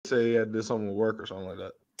said he had to do something with work or something like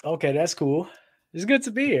that. Okay, that's cool. It's good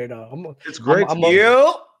to be here, though. It's great. I'm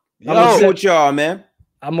upset with y'all, man.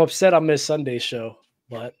 I'm upset I missed Sunday's show,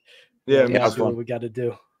 but yeah, we gotta do what we got to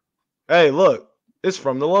do. Hey, look, it's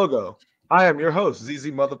from the logo. I am your host, ZZ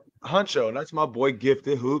Mother Huncho, and that's my boy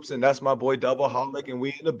Gifted Hoops, and that's my boy Double Holic, and we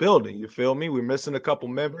in the building. You feel me? We're missing a couple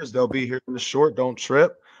members. They'll be here in the short. Don't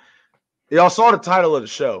trip. Y'all saw the title of the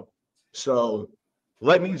show, so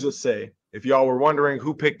let me just say, if y'all were wondering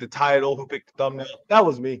who picked the title, who picked the thumbnail, that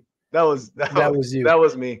was me. That was you. That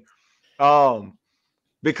was me.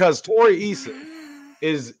 Because Tari Eason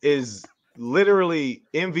is literally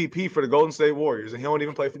MVP for the Golden State Warriors, and he don't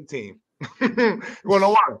even play for the team. You wanna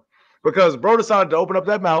know why? Because bro decided to open up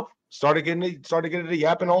that mouth, started getting it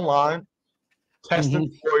yapping online, testing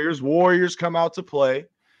the Warriors. Warriors come out to play,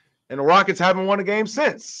 and the Rockets haven't won a game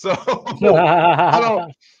since. So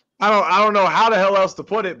I don't know how the hell else to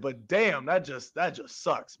put it, but damn, that just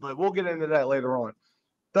sucks. But we'll get into that later on.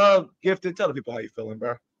 Doug, Gifted, tell the people how you feeling,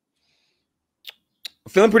 bro.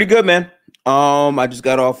 Feeling pretty good, man. I just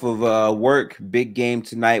got off of work. Big game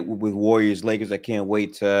tonight with Warriors Lakers. I can't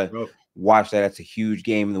wait to watch that. That's a huge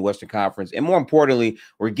game in the Western Conference. And more importantly,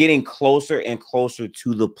 we're getting closer and closer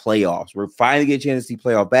to the playoffs. We're finally getting a chance to see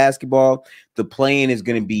playoff basketball. The play-in is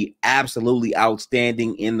going to be absolutely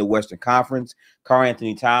outstanding in the Western Conference.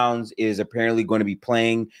 Karl-Anthony Towns is apparently going to be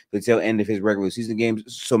playing the tail end of his regular season games.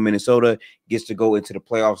 So Minnesota gets to go into the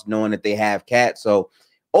playoffs knowing that they have Cat. So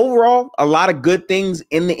overall, a lot of good things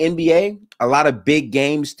in the NBA, a lot of big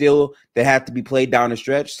games still that have to be played down the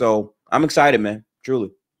stretch. So I'm excited, man.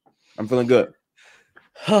 Truly. I'm feeling good.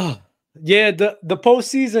 Yeah, the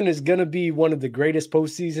postseason is going to be one of the greatest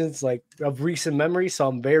postseasons like of recent memory. So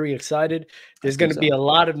I'm very excited. There's going to be a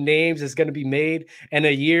lot of names that's going to be made in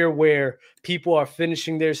a year where people are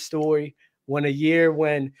finishing their story, when a year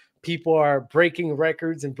when people are breaking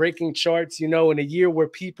records and breaking charts, in a year where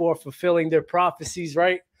people are fulfilling their prophecies,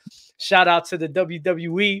 right? Shout out to the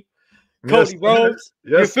WWE, Cody Rhodes.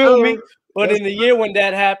 You feel me? But in the year when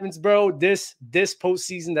that happens, bro, this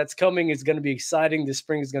postseason that's coming is going to be exciting. This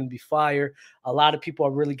spring is going to be fire. A lot of people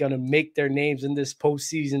are really going to make their names in this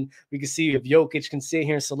postseason. We can see if Jokic can sit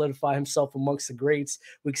here and solidify himself amongst the greats.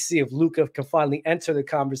 We can see if Luka can finally enter the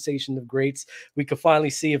conversation of greats. We can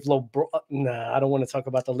finally see if I don't want to talk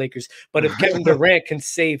about the Lakers, but if Kevin Durant can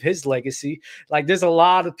save his legacy. Like, there's a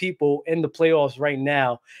lot of people in the playoffs right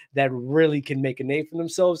now that really can make a name for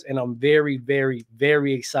themselves, and I'm very, very,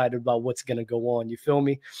 very excited about what's going to go on. You feel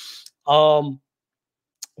me?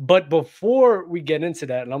 But before we get into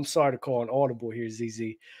that, and I'm sorry to call an audible here,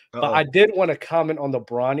 ZZ, but I did want to comment on the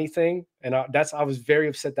Bronny thing, and I was very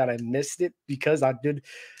upset that I missed it because I did.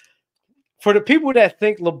 For the people that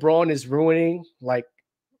think LeBron is ruining like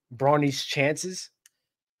Bronny's chances,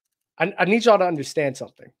 I need y'all to understand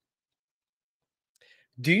something.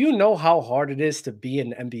 Do you know how hard it is to be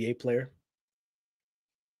an NBA player?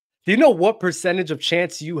 Do you know what percentage of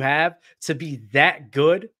chance you have to be that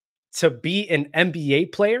good? To be an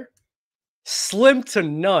NBA player? Slim to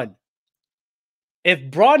none. If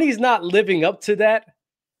Bronny's not living up to that,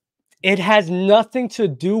 it has nothing to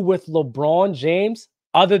do with LeBron James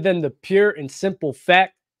other than the pure and simple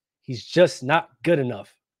fact he's just not good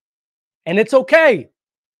enough. And it's okay.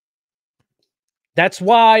 That's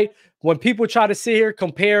why when people try to sit here,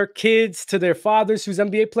 compare kids to their fathers who's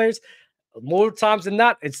NBA players, more times than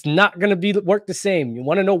not, it's not going to work the same. You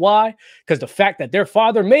want to know why? Because the fact that their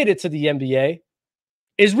father made it to the NBA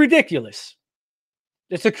is ridiculous.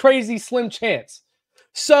 It's a crazy slim chance.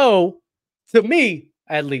 So, to me,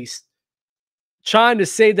 at least, trying to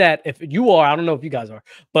say that if you are, I don't know if you guys are,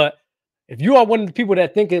 but if you are one of the people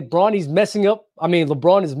that think that LeBron is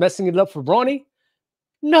messing it up for Bronny,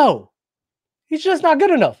 no. He's just not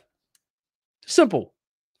good enough. Simple.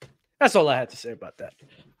 That's all I had to say about that.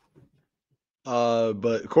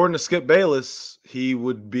 But according to Skip Bayless, he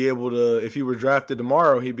would be able to, if he were drafted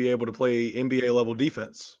tomorrow, he'd be able to play NBA level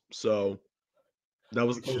defense. So that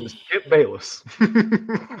was Skip Bayless.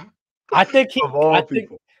 I think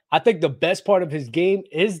the best part of his game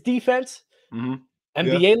is defense. Mm-hmm.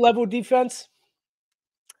 NBA level defense.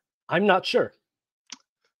 I'm not sure.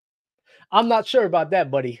 I'm not sure about that,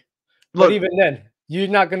 buddy. Look, but even then, you're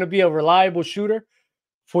not going to be a reliable shooter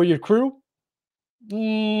for your crew.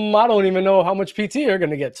 I don't even know how much PT you're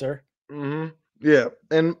going to get, sir. Mm-hmm. Yeah.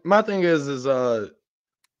 And my thing is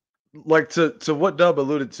like to what Dub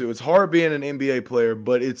alluded to, it's hard being an NBA player,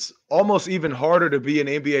 but it's almost even harder to be an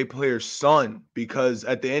NBA player's son, because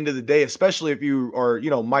at the end of the day, especially if you are,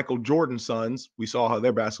 Michael Jordan's sons, we saw how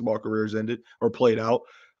their basketball careers ended or played out.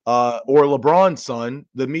 or LeBron's son,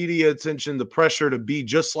 the media attention, the pressure to be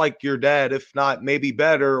just like your dad, if not maybe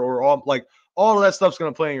better, or all of that stuff's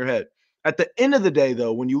going to play in your head. At the end of the day,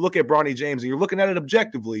 though, when you look at Bronny James and you're looking at it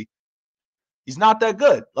objectively, he's not that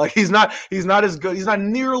good. Like he's not as good. He's not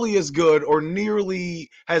nearly as good or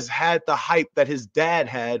nearly has had the hype that his dad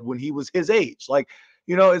had when he was his age. Like,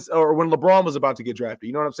 or when LeBron was about to get drafted.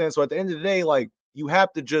 You know what I'm saying? So at the end of the day, like you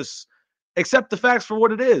have to just accept the facts for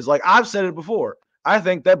what it is. Like I've said it before. I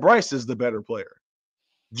think that Bryce is the better player.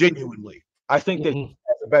 Genuinely. I think that he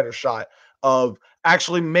has a better shot of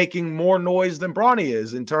actually making more noise than Bronny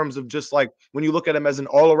is in terms of just like when you look at him as an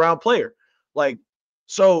all-around player. Like,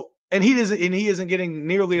 so, and he isn't getting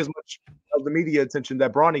nearly as much of the media attention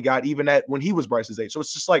that Bronny got even at when he was Bryce's age. So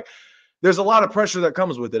it's just like there's a lot of pressure that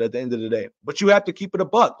comes with it at the end of the day. But you have to keep it a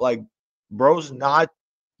buck. Like, bro's not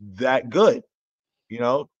that good.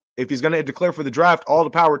 If he's going to declare for the draft, all the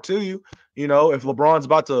power to you. If LeBron's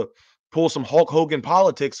about to pull some Hulk Hogan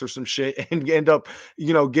politics or some shit and end up,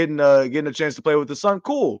 getting a chance to play with the son,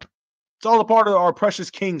 cool. It's all a part of our precious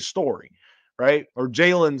king story, right? Or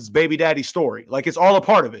Jalen's baby daddy story. Like it's all a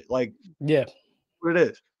part of it. Like, yeah, what it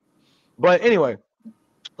is. But anyway,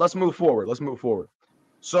 let's move forward.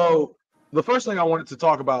 So the first thing I wanted to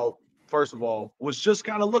talk about, first of all, was just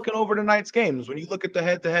kind of looking over tonight's games. When you look at the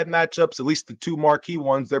head-to-head matchups, at least the two marquee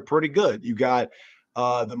ones, they're pretty good. You got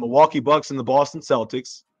the Milwaukee Bucks and the Boston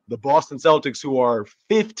Celtics. The Boston Celtics, who are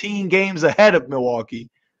 15 games ahead of Milwaukee,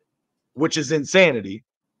 which is insanity.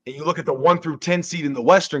 And you look at the 1 through 10 seed in the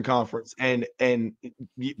Western Conference, and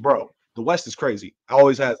bro, the West is crazy.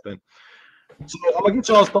 Always has been. So I'm gonna get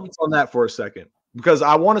y'all's thoughts on that for a second, because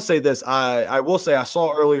I want to say this. I will say I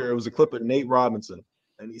saw earlier it was a clip of Nate Robinson,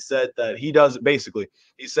 and he said that he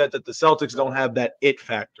said that the Celtics don't have that it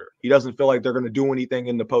factor. He doesn't feel like they're going to do anything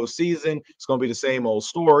in the postseason. It's going to be the same old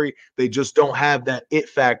story. They just don't have that it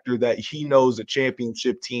factor that he knows a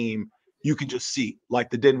championship team you can just see,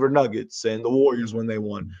 like the Denver Nuggets and the Warriors when they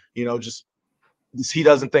won. Just he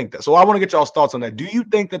doesn't think that. So I want to get y'all's thoughts on that. Do you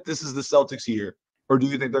think that this is the Celtics year, or do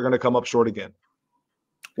you think they're going to come up short again?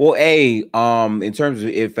 Well, in terms of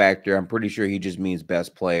it factor, I'm pretty sure he just means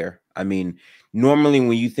best player. I mean, normally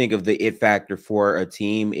when you think of the it factor for a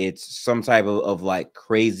team, it's some type of like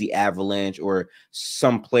crazy avalanche or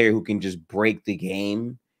some player who can just break the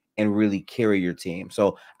game and really carry your team.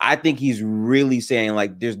 So I think he's really saying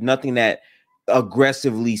like there's nothing that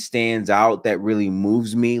aggressively stands out that really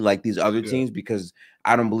moves me like these other teams, because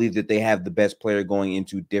I don't believe that they have the best player going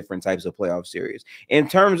into different types of playoff series. In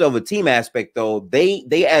terms of a team aspect, though, they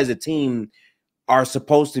as a team are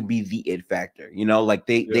supposed to be the it factor. Like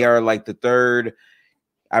they are like the third,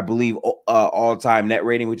 I believe, all-time net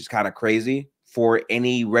rating, which is kind of crazy for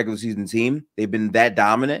any regular season team. They've been that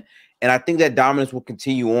dominant, and I think that dominance will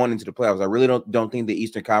continue on into the playoffs. I really don't think the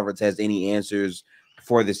Eastern Conference has any answers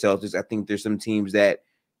for the Celtics. I think there's some teams that,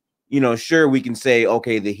 sure, we can say,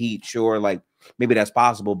 okay, the Heat, sure, like maybe that's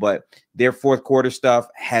possible, but their fourth quarter stuff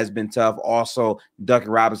has been tough. Also,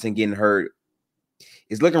 Duncan Robinson getting hurt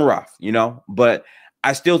is looking rough, but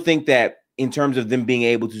I still think that in terms of them being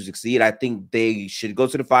able to succeed, I think they should go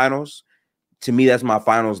to the finals. To me, that's my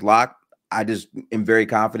finals lock. I just am very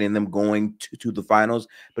confident in them going to the finals.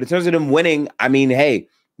 But in terms of them winning, I mean, hey,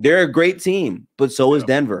 they're a great team, but so is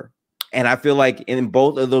Denver. And I feel like in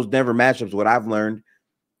both of those Denver matchups, what I've learned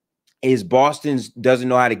is Boston doesn't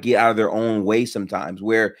know how to get out of their own way sometimes,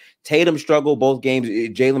 where Tatum struggled both games.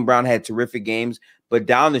 Jaylen Brown had terrific games, but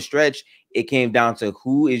down the stretch, it came down to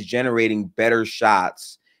who is generating better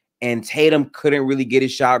shots. And Tatum couldn't really get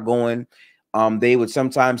his shot going. They would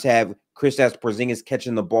sometimes have Kristaps Porzingis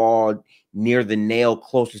catching the ball near the nail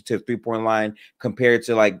closest to the three-point line compared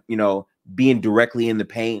to being directly in the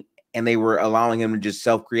paint. And they were allowing him to just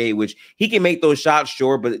self-create, which he can make those shots,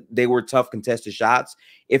 sure, but they were tough contested shots.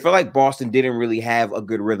 It felt like Boston didn't really have a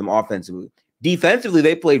good rhythm offensively. Defensively,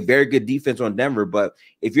 they played very good defense on Denver, but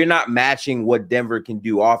if you're not matching what Denver can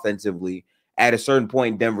do offensively, at a certain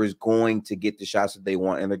point, Denver is going to get the shots that they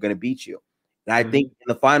want, and they're going to beat you. And I think in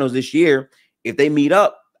the finals this year, if they meet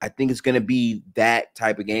up, I think it's going to be that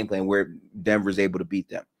type of game plan where Denver is able to beat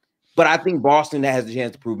them. But I think Boston has a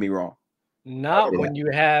chance to prove me wrong. Not when you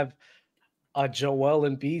have a Joel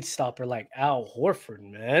Embiid stopper like Al Horford,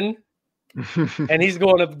 man. And he's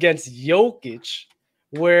going up against Jokic,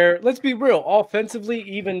 where, let's be real, offensively,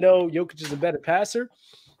 even though Jokic is a better passer,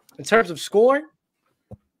 in terms of scoring,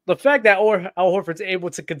 the fact that Al Horford's able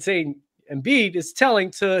to contain Embiid is telling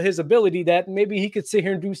to his ability that maybe he could sit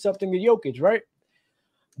here and do something to Jokic, right?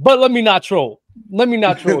 But let me not troll. Let me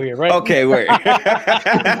not troll here, right? Okay, wait.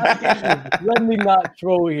 Let me not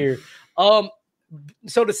troll here.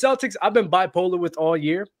 So the Celtics, I've been bipolar with all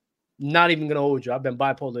year. Not even gonna hold you. I've been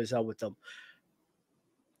bipolar as hell with them.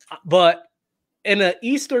 But in an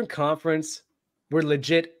Eastern Conference, where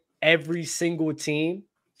legit every single team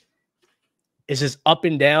is just up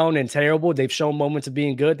and down and terrible. They've shown moments of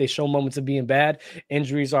being good. They've shown moments of being bad.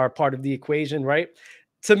 Injuries are a part of the equation, right?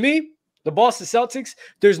 To me, the Boston Celtics,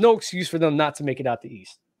 there's no excuse for them not to make it out the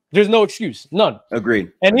East. There's no excuse. None.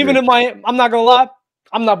 Agreed. And even in Miami, I'm not going to lie,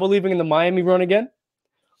 I'm not believing in the Miami run again.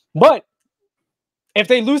 But if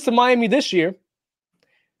they lose to Miami this year,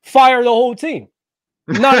 fire the whole team.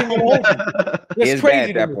 Not even hold you. It's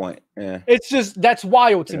crazy at that point. Yeah. It's just, that's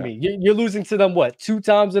wild to me. You're losing to them, what, 2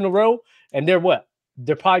 times in a row? And they're what?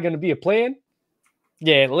 They're probably going to be a play-in?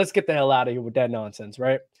 Yeah, let's get the hell out of here with that nonsense,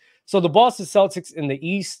 right? So the Boston Celtics in the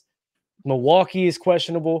East, Milwaukee is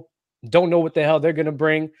questionable. Don't know what the hell they're going to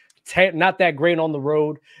bring. Not that great on the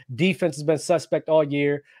road. Defense has been suspect all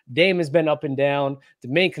year. Dame has been up and down. The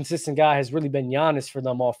main consistent guy has really been Giannis for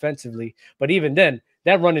them offensively. But even then,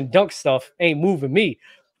 that run and dunk stuff ain't moving me.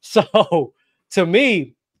 So to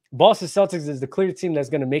me, Boston Celtics is the clear team that's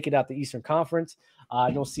going to make it out the Eastern Conference. I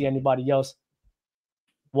don't see anybody else.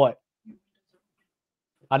 What?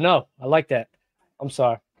 I know. I like that. I'm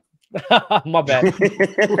sorry. My bad.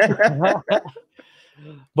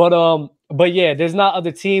 But yeah, there's not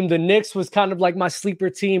other team. The Knicks was kind of like my sleeper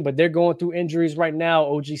team, but they're going through injuries right now.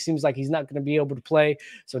 OG seems like he's not going to be able to play,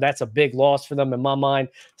 so that's a big loss for them in my mind.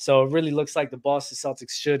 So it really looks like the Boston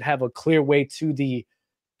Celtics should have a clear way to the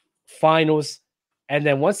finals. And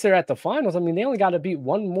then once they're at the finals, I mean, they only got to beat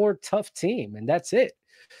one more tough team, and that's it.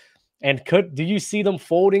 And do you see them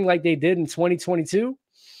folding like they did in 2022?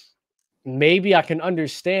 Maybe I can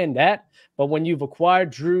understand that. But when you've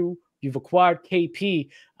acquired Drew, you've acquired KP,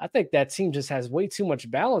 I think that team just has way too much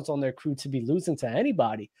balance on their crew to be losing to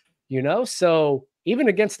anybody, you know? So even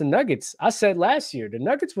against the Nuggets, I said last year, the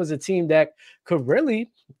Nuggets was a team that could really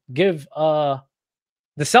give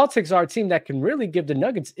the Celtics are a team that can really give the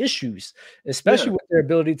Nuggets issues, especially with their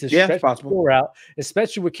ability to stretch the floor out,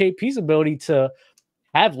 especially with KP's ability to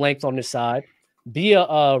have length on the side, be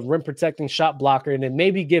a rim protecting shot blocker, and then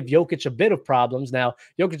maybe give Jokic a bit of problems. Now,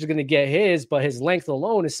 Jokic is going to get his, but his length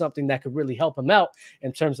alone is something that could really help him out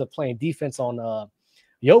in terms of playing defense on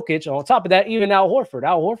Jokic. On top of that, even Al Horford.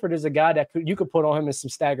 Al Horford is a guy that you could put on him in some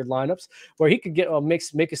staggered lineups where he could get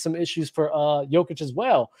making some issues for Jokic as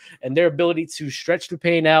well. And their ability to stretch the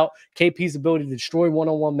paint out, KP's ability to destroy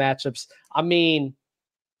one-on-one matchups. I mean,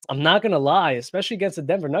 I'm not going to lie, especially against the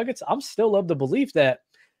Denver Nuggets, I'm still of the belief that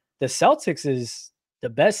the Celtics is the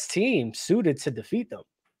best team suited to defeat them.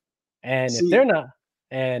 And if they're not,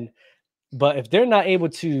 but if they're not able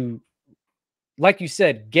to, like you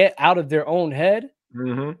said, get out of their own head,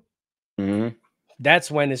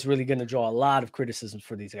 that's when it's really going to draw a lot of criticism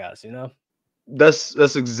for these guys, you know? That's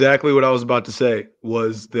exactly what I was about to say.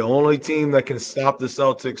 Was the only team that can stop the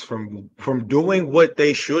Celtics from doing what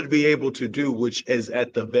they should be able to do, which is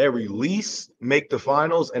at the very least make the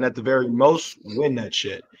finals and at the very most win that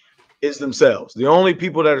shit, is themselves. The only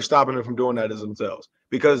people that are stopping them from doing that is themselves.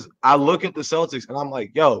 Because I look at the Celtics and I'm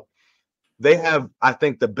like, yo, they have, I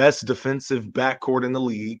think, the best defensive backcourt in the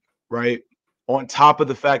league, right? On top of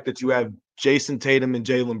the fact that you have Jason Tatum and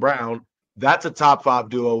Jaylen Brown. That's a top 5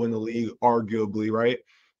 duo in the league, arguably, right?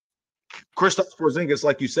 Kristaps Porzingis,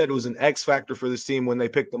 like you said, was an X factor for this team when they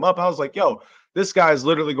picked him up. I was like, yo, this guy is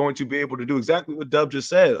literally going to be able to do exactly what Dub just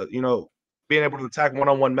said, you know, being able to attack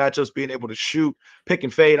one-on-one matchups, being able to shoot, pick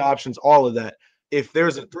and fade options, all of that. If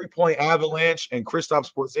there's a 3-point avalanche and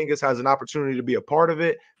Kristaps Porzingis has an opportunity to be a part of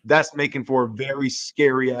it, that's making for a very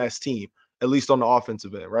scary-ass team, at least on the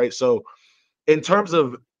offensive end, right? So in terms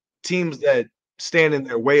of teams that stand in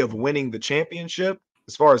their way of winning the championship,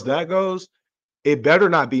 as far as that goes, it better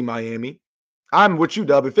not be Miami. I'm with you,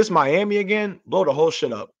 Dub. If it's Miami again, blow the whole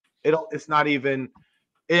shit up. It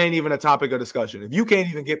ain't even a topic of discussion. If you can't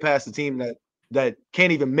even get past the team that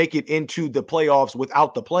can't even make it into the playoffs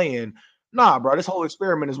without the play-in, nah, bro, this whole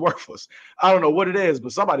experiment is worthless. I don't know what it is,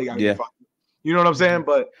 but somebody got to get fired. You know what I'm saying?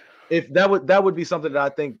 But if that would be something that I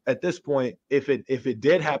think at this point, if it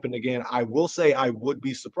did happen again, I will say I would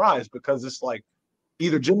be surprised, because it's like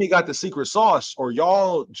either Jimmy got the secret sauce or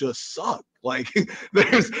y'all just suck. Like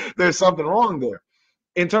there's something wrong there.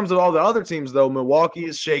 In terms of all the other teams, though, Milwaukee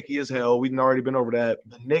is shaky as hell. We've already been over that.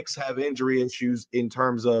 The Knicks have injury issues in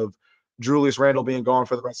terms of Julius Randle being gone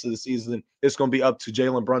for the rest of the season. It's going to be up to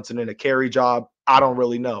Jalen Brunson in a carry job. I don't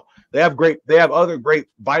really know. They have other great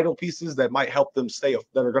vital pieces that might help them that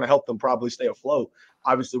are going to help them probably stay afloat,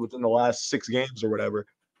 obviously within the last 6 games or whatever.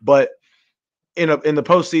 But in the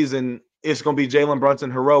postseason, it's going to be Jalen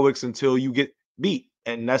Brunson heroics until you get beat.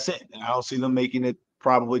 and that's it. And I don't see them making it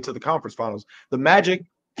probably to the conference finals. The Magic,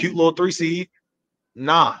 cute little 3 seed.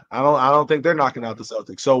 Nah, I don't think they're knocking out the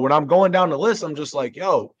Celtics. So when I'm going down the list, I'm just like,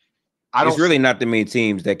 yo, it's really not that many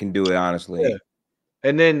teams that can do it, honestly. Yeah.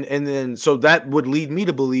 And then so that would lead me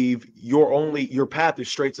to believe your path is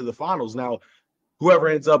straight to the finals. Now, whoever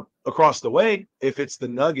ends up across the way, if it's the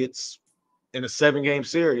Nuggets in a 7-game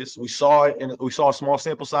series, we saw it, and we saw a small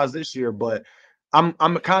sample size this year, but I'm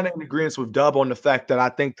kind of in agreement with Dub on the fact that I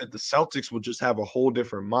think that the Celtics will just have a whole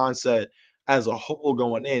different mindset as a whole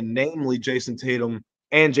going in, namely Jason Tatum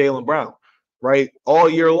and Jaylen Brown. Right, all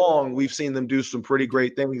year long, we've seen them do some pretty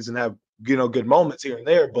great things and have good moments here and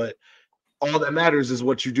there, but all that matters is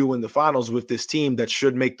what you do in the finals with this team that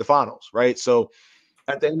should make the finals, right? So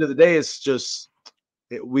at the end of the day, it's just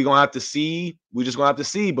we're gonna have to see. We just gonna have to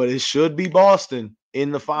see, but it should be Boston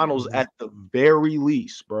in the finals at the very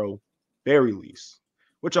least, bro. Very least.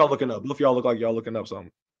 What y'all looking up? If y'all look like y'all looking up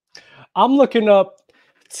something. I'm looking up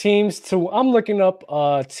teams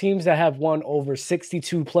that have won over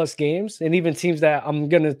 62 plus games, and even teams that I'm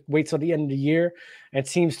gonna wait till the end of the year, and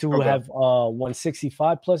teams to have won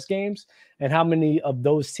 65 plus games, and how many of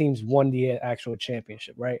those teams won the actual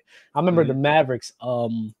championship, right? I remember the Mavericks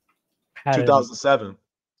had 2007.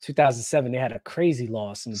 2007, they had a crazy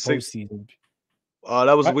loss in the postseason.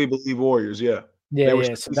 That was We Believe Warriors, yeah. They were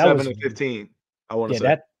 7-15. I want to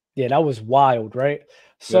say that was wild, right?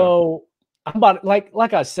 So I'm about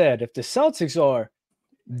like I said, if the Celtics are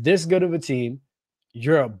this good of a team,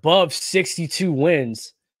 you're above 62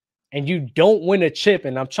 wins, and you don't win a chip,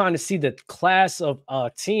 and I'm trying to see the class of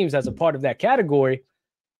teams as a part of that category,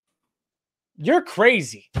 you're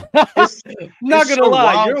crazy. Not gonna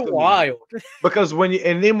lie, you're wild. Because when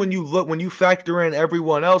you factor in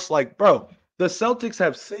everyone else, like, bro, the Celtics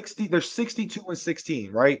have 60, they're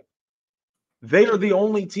 62-16, right? They are the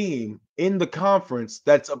only team in the conference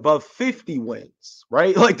that's above 50 wins,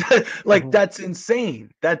 right? Like that, that's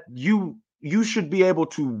insane. That you should be able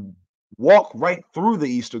to walk right through the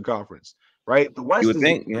Eastern Conference, right? The West is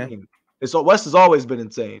insane. So West has always been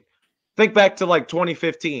insane. Think back to like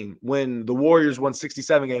 2015 when the Warriors won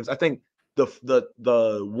 67 games. I think the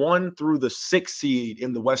 1 through the 6 seed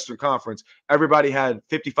in the Western Conference, everybody had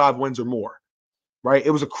 55 wins or more, right?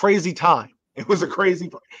 It was a crazy time. It was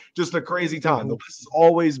just a crazy time. The West has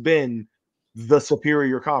always been the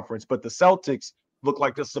superior conference, but the Celtics look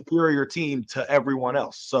like the superior team to everyone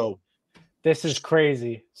else. So this is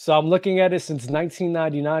crazy. So I'm looking at it since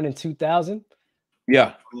 1999 and 2000.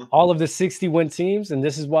 Yeah. All of the 60-win teams, and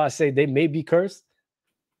this is why I say they may be cursed,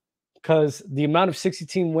 because the amount of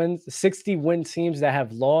 60-win teams that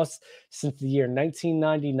have lost since the year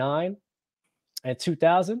 1999 and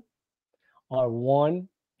 2000 are 1,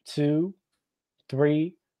 2,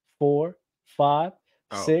 3, 4, 5,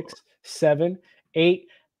 6, 7, 8,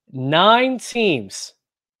 9 teams,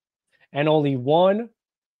 and only one,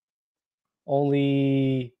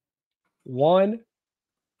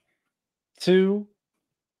 2,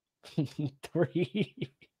 3.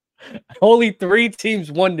 Only 3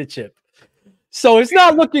 teams won the chip. So it's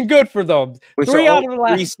not looking good for them. Three out of the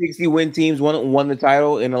last 60-win teams won the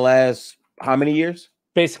title in the last how many years?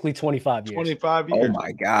 Basically 25 years. 25 years. Oh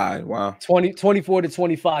my God. Wow. 24 to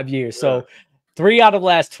 25 years. Yeah. So 3 out of the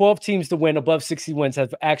last 12 teams to win above 60 wins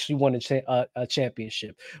have actually won a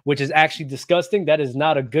championship, which is actually disgusting. That is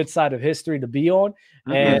not a good side of history to be on.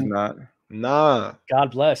 And not. Nah.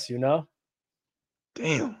 God bless, you know.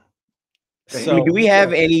 Damn. So do we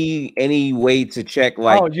have any way to check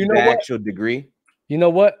like the actual degree? You know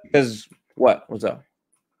what? Because what's up?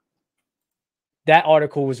 That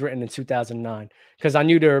article was written in 2009 because I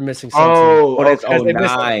knew they were missing something. That's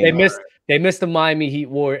 09. They missed the Miami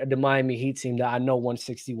Heat team that I know won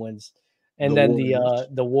 60 wins, and then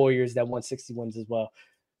the Warriors that won 60 wins as well.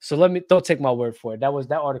 So don't take my word for it.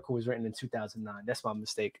 That article was written in 2009. That's my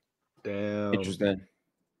mistake. Damn. Interesting.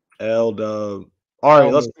 All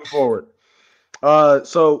right, let's move forward.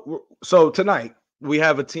 So tonight we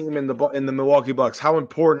have a team in the Milwaukee Bucks. How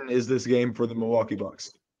important is this game for the Milwaukee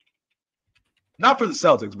Bucks? Not for the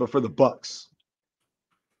Celtics, but for the Bucks.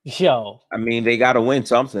 Yo, I mean, they got to win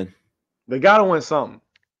something. They got to win something.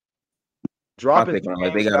 Dropping they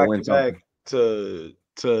got to win something to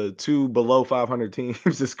 2 below 500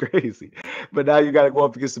 teams is crazy. But now you got to go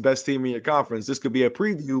up against the best team in your conference. This could be a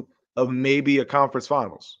preview of maybe a conference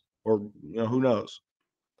finals, or who knows.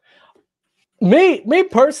 Me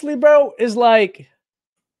personally, bro, it's like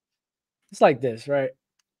this, right?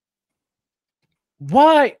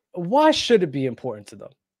 Why should it be important to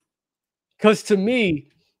them? Because to me,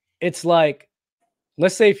 it's like,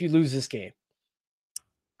 let's say if you lose this game,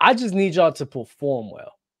 I just need y'all to perform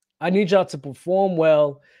well. I need y'all to perform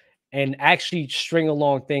well and actually string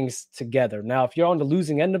along things together. Now, if you're on the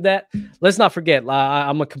losing end of that, let's not forget,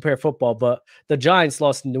 I'm going to compare football, but the Giants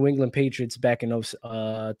lost to New England Patriots back in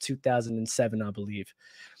 2007, I believe.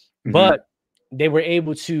 But they were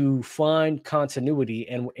able to find continuity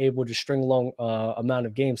and were able to string along amount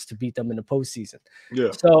of games to beat them in the postseason.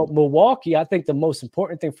 Yeah. So Milwaukee, I think the most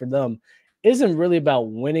important thing for them isn't really about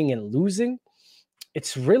winning and losing.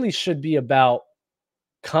 It's really should be about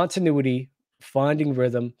continuity, finding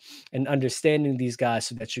rhythm, and understanding these guys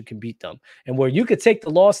so that you can beat them. And where you could take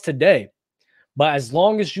the loss today, but as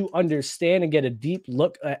long as you understand and get a deep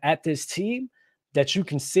look at this team, that you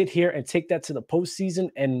can sit here and take that to the postseason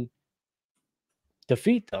and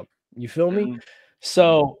defeat them. You feel me?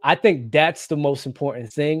 So I think that's the most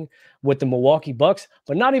important thing with the Milwaukee Bucks,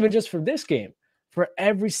 but not even just for this game, for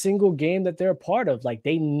every single game that they're a part of. Like,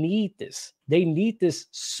 they need this. They need this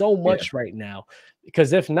so much right now,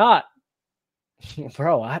 because if not,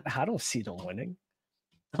 bro, I don't see them winning.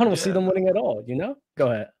 I don't see them winning at all, you know? Go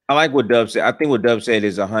ahead. I like what Dub said. I think what Dub said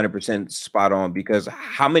is 100% spot on, because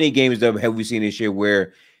how many games, Dub, have we seen this year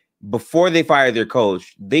where before they fired their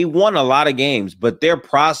coach, they won a lot of games, but their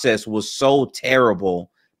process was so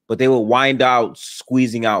terrible, but they would wind out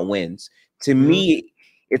squeezing out wins. To me,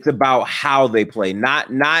 it's about how they play,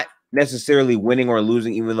 not necessarily winning or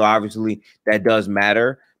losing, even though obviously that does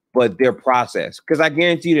matter, but their process. Because I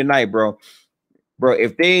guarantee you tonight, bro,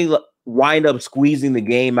 if they wind up squeezing the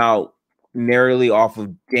game out narrowly off of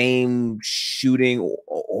Dame shooting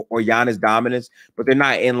or Giannis dominance, but they're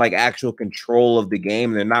not in like actual control of the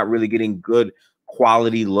game, they're not really getting good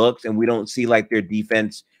quality looks, and we don't see like their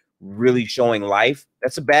defense really showing life,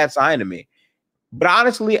 that's a bad sign to me. But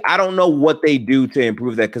honestly, I don't know what they do to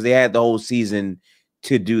improve that, because they had the whole season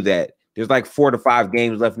to do that. There's like 4 to 5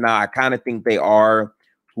 games left now. I kind of think they are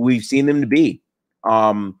who we've seen them to be.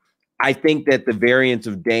 I think that the variance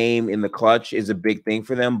of Dame in the clutch is a big thing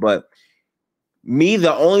for them, but me,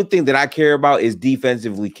 the only thing that I care about is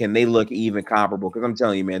defensively, can they look even comparable? Because I'm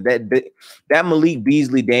telling you, man, that Malik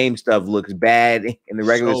Beasley Dame stuff looks bad in the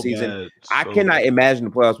regular season. I cannot imagine the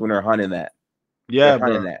playoffs when they're hunting that. Yeah, they're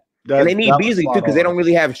hunting that. And they need Beasley too, because they don't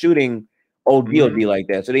really have shooting OD like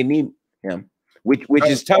that. So they need him, which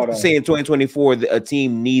is tough to say in 2024 that a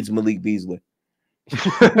team needs Malik Beasley.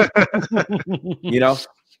 You know?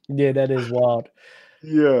 Yeah, that is wild.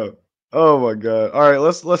 Yeah. Oh my God. All right,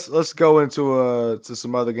 let's go into to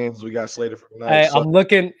some other games we got slated for tonight. Hey, I'm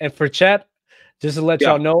looking, and for chat, just to let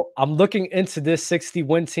y'all know, I'm looking into this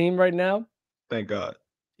 60-win team right now. Thank God.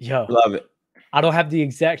 Yo, love it. I don't have the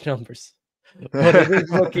exact numbers, but it is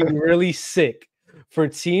looking really sick for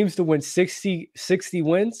teams to win 60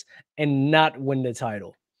 wins and not win the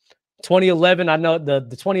title. 2011, I know the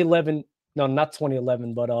 2011, no, not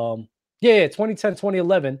 2011, but 2010,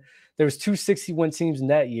 2011. There was 2 60-win teams in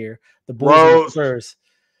that year. The Bulls and the Spurs.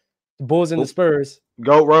 The Bulls and the Spurs.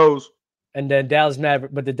 Go Rose. And then Dallas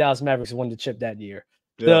Mavericks, but the Dallas Mavericks won the chip that year.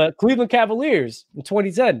 Yeah. The Cleveland Cavaliers in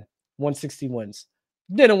 2010 won 60 wins.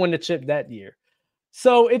 Didn't win the chip that year.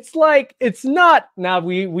 So it's like, it's not. Now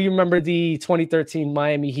we remember the 2013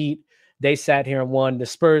 Miami Heat. They sat here and won. The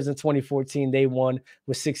Spurs in 2014, they won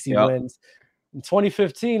with 60 wins. In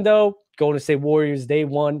 2015, though, Golden State Warriors, they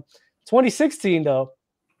won. 2016, though,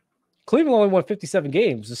 Cleveland only won 57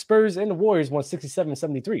 games. The Spurs and the Warriors won 67 and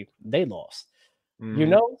 73. They lost. You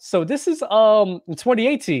know? So this is in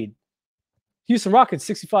 2018. Houston Rockets,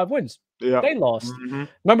 65 wins. Yeah. They lost.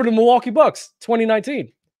 Remember the Milwaukee Bucks,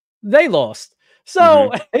 2019. They lost.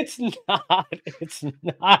 So it's not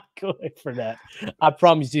good for that. I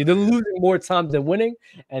promise you. They're losing more times than winning,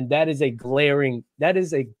 and that is a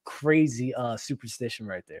crazy superstition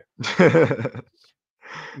right there.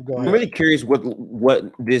 I'm really curious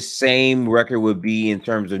what this same record would be in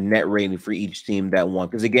terms of net rating for each team that won.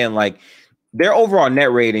 Because again, like their overall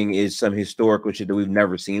net rating is some historical shit that we've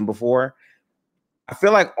never seen before. I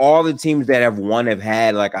feel like all the teams that have won have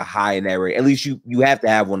had like a high net rating. At least you have to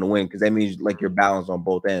have one to win, because that means like you're balanced on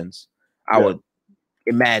both ends. I would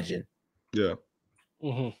imagine. Yeah.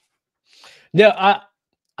 Yeah,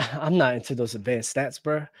 I'm not into those advanced stats,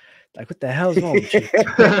 bro. Like, what the hell is wrong with you?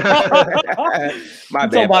 My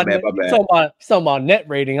bad. Talking about net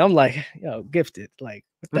rating. I'm like, yo, gifted. Like,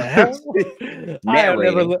 what the hell? I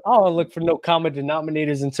don't look for no common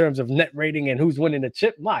denominators in terms of net rating and who's winning the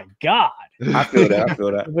chip. My God. I feel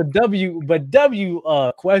that. But W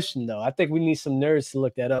question though. I think we need some nerds to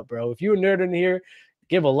look that up, bro. If you're a nerd in here,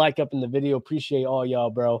 give a like up in the video. Appreciate all y'all,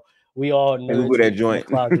 bro. We all nerds. Google that joint.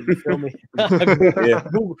 Closet, you feel me?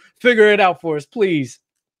 Figure it out for us, please.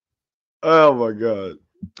 Oh my God.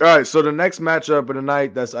 All right, so the next matchup of the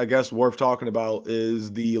night that's, I guess, worth talking about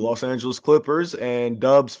is the Los Angeles Clippers and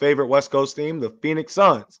Dub's favorite West Coast team, the Phoenix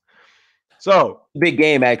Suns. So big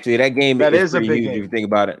game, actually. That game that is is a pretty big huge game. if you think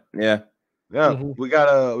about it. Yeah. Yeah, we got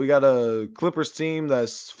a Clippers team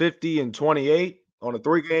that's 50-28 on a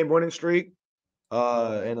 3-game winning streak,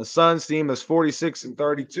 and a Suns team that's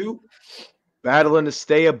 46-32, battling to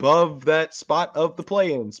stay above that spot of the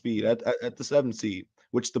play-in speed at the 7th seed,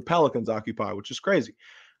 which the Pelicans occupy, which is crazy.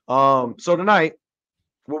 So tonight,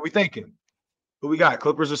 what we thinking? Who we got?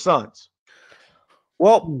 Clippers or Suns?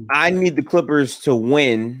 Well, I need the Clippers to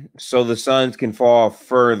win so the Suns can fall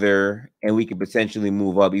further and we can potentially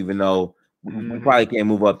move up, even though we probably can't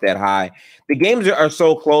move up that high. The games are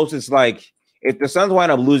so close. It's like if the Suns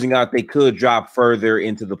wind up losing out, they could drop further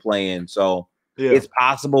into the play-in. So it's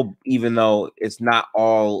possible, even though it's not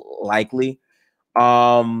all likely.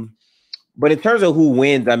 But in terms of who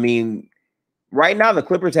wins, I mean, right now the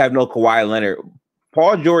Clippers have no Kawhi Leonard.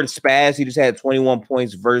 Paul George spaz. He just had 21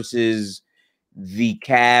 points versus the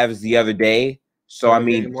Cavs the other day. So, I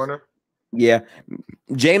mean, yeah.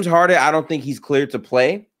 James Harden, I don't think he's cleared to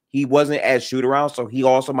play. He wasn't at shoot around, so he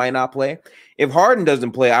also might not play. If Harden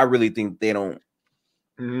doesn't play, I really think they don't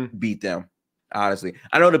beat them, honestly.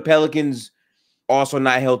 I know the Pelicans also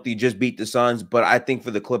not healthy, just beat the Suns, but I think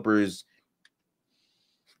for the Clippers,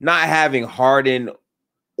 not having Harden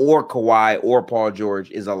or Kawhi or Paul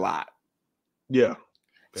George is a lot. Yeah.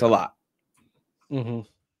 It's a lot.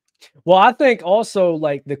 Well, I think also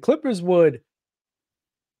like the Clippers would,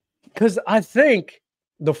 because I think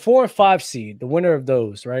the 4 and 5 seed, the winner of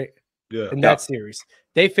those, right? Yeah. In that series,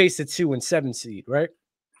 they face the 2 and 7 seed, right?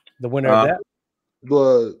 The winner of that.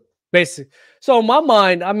 But basically, so in my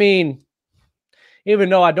mind, I mean,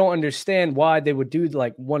 even though I don't understand why they would do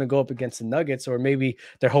like want to go up against the Nuggets, or maybe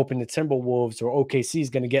they're hoping the Timberwolves or OKC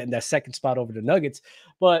is going to get in that second spot over the Nuggets,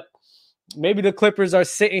 but maybe the Clippers are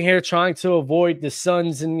sitting here trying to avoid the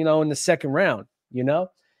Suns and, in the second round,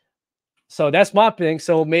 So that's my thing.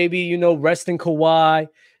 So maybe, resting Kawhi,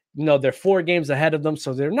 they're 4 games ahead of them.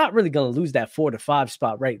 So they're not really going to lose that 4 to 5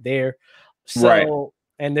 spot right there. So,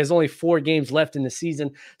 and there's only 4 games left in the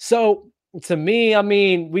season. So to me, I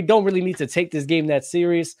mean, we don't really need to take this game that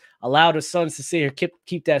serious. Allow the Suns to sit here,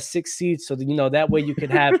 keep that 6th seed, so that that way you can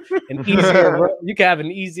have an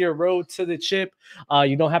easier road to the chip.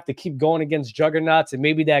 You don't have to keep going against juggernauts, and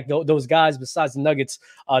maybe those guys besides the Nuggets,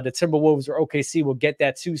 the Timberwolves or OKC will get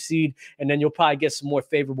that 2 seed, and then you'll probably get some more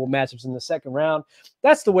favorable matchups in the second round.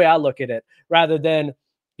 That's the way I look at it, rather than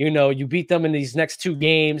you beat them in these next 2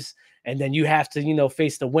 games, and then you have to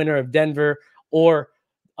face the winner of Denver or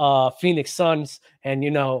Phoenix Suns, and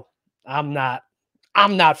I'm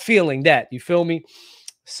not feeling that. You feel me?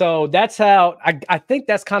 So that's how I think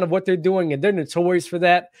that's kind of what they're doing, and they're notorious for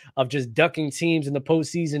that, of just ducking teams in the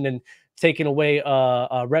postseason and taking away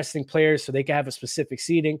resting players so they can have a specific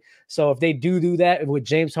seeding. So if they do that with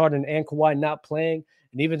James Harden and Kawhi not playing,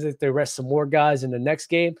 and even if they rest some more guys in the next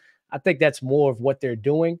game, I think that's more of what they're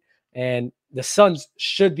doing. And the Suns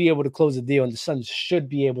should be able to close the deal, and the Suns should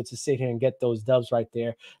be able to sit here and get those dubs right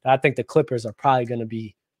there. I think the Clippers are probably going to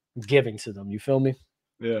be giving to them. You feel me?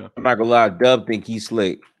 Yeah. I'm not gonna lie, Dub think he's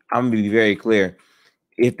slick. I'm gonna be very clear.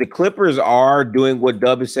 If the Clippers are doing what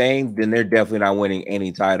Dub is saying, then they're definitely not winning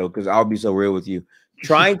any title, because I'll be so real with you.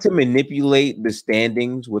 Trying to manipulate the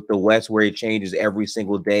standings with the West, where it changes every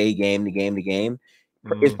single day, game to game to game,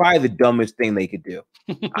 it's probably the dumbest thing they could do.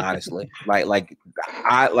 Honestly, like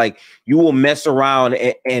you will mess around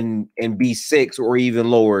and be 6 or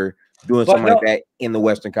even lower doing something like that in the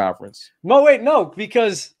Western Conference. No,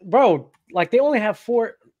 because bro, like they only have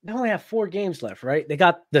 4 games left, right? They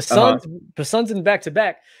got the Suns, the Suns in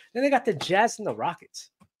back-to-back. Then they got the Jazz and the Rockets.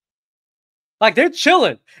 Like they're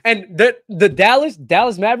chilling. And the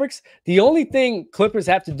Dallas Mavericks, the only thing Clippers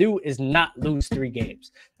have to do is not lose 3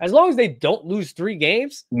 games. As long as they don't lose 3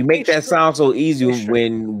 games. You make that sound so easy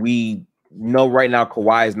when we know right now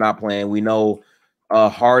Kawhi is not playing. We know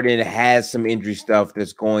Harden has some injury stuff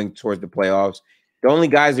that's going towards the playoffs. The only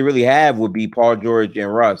guys they really have would be Paul George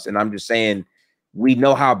and Russ. And I'm just saying, we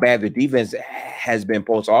know how bad their defense has been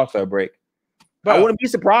post All-Star break. Bro, I wouldn't be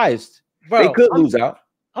surprised. Bro, they could lose out.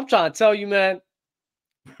 I'm trying to tell you, man.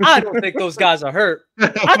 I don't think those guys are hurt.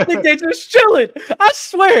 I think they just chilling. I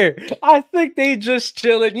swear. I think they just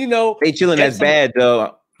chilling. They chilling as bad,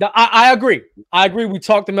 though. I agree. We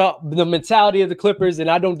talked about the mentality of the Clippers, and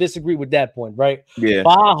I don't disagree with that point, right? Yeah.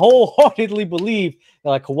 But I wholeheartedly believe,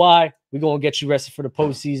 like, Kawhi, we're going to get you rested for the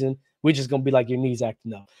postseason. We're just going to be like your knees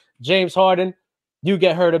acting up. James Harden, you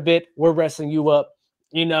get hurt a bit. We're resting you up.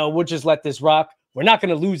 We'll just let this rock. We're not going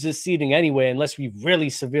to lose this seeding anyway unless we really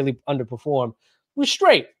severely underperform. We're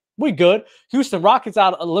straight. We good. Houston Rockets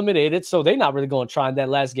out eliminated, so they're not really going to try in that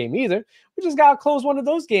last game either. We just got to close one of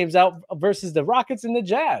those games out versus the Rockets and the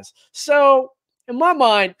Jazz. So, in my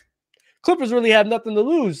mind, Clippers really have nothing to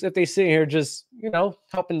lose if they sit here just,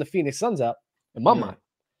 helping the Phoenix Suns out, in my mind.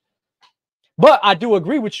 But I do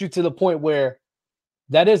agree with you to the point where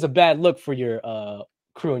that is a bad look for your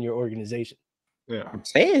crew and your organization. Yeah. I'm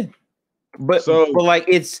saying. But like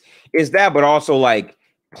it's that, but also like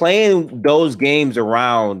playing those games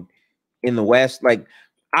around in the West, like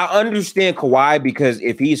I understand Kawhi because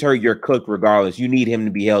if he's hurt, you're cooked regardless. You need him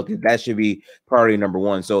to be healthy. That should be priority number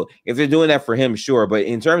one. So if they're doing that for him, sure. But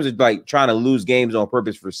in terms of like trying to lose games on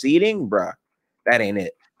purpose for seeding, bruh, that ain't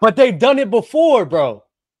it. But they've done it before, bro.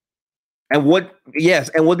 And what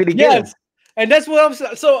did he get? Yes. And that's what I'm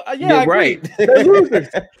saying. So, I agree. Right. They're losers.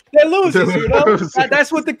 They're losers,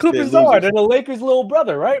 That's what the Clippers are. They're the Lakers' little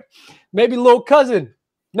brother, right? Maybe little cousin.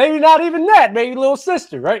 Maybe not even that. Maybe little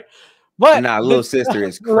sister, right? But little sister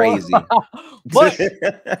is crazy. But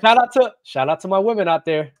shout out to my women out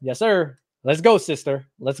there. Yes, sir. Let's go, sister.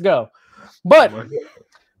 Let's go. But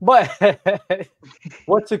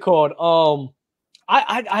what's it called?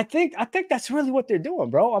 I think that's really what they're doing,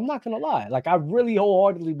 bro. I'm not gonna lie. Like, I really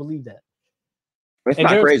wholeheartedly believe that. It's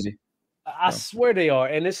not crazy. I swear they are,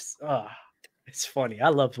 and it's funny. I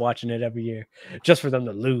love watching it every year, just for them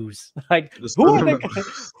to lose. Like, who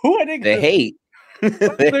are they? They hate.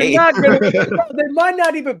 They might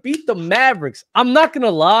not even beat the Mavericks. I'm not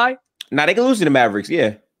gonna lie. Now they can lose to the Mavericks.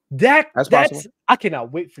 Yeah, that's possible. I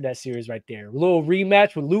cannot wait for that series right there. A little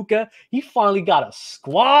rematch with Luka. He finally got a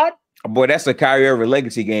squad. Oh, boy, that's a Kyrie Irving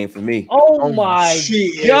legacy game for me. Oh my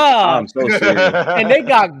God. I'm so serious. And they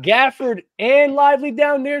got Gafford and Lively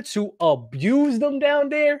down there to abuse them down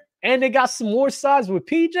there. And they got some more sides with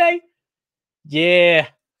PJ. Yeah.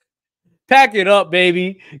 Pack it up,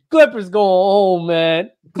 baby. Clippers going home, man.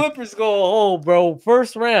 Clippers going home, bro.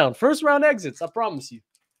 First round exits. I promise you.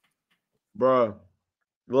 Bro,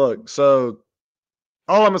 look, so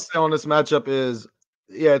all I'm going to say on this matchup is,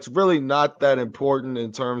 yeah, it's really not that important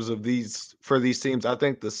in terms of these teams. I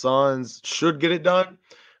think the Suns should get it done,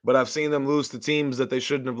 but I've seen them lose to teams that they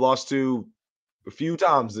shouldn't have lost to a few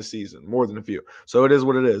times this season, more than a few. So it is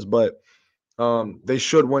what it is, but they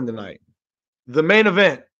should win tonight. The main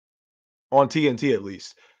event on TNT, at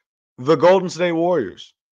least, the Golden State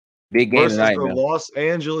Warriors big game versus tonight, the Los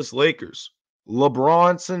Angeles Lakers.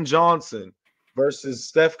 LeBron Johnson versus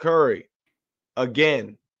Steph Curry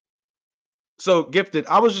again. So, Gifted,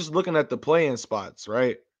 I was just looking at the play-in spots,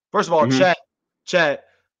 right? First of all, chat,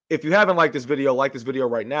 if you haven't liked this video, like this video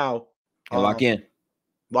right now. And lock in.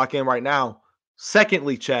 Lock in right now.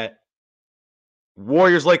 Secondly, chat,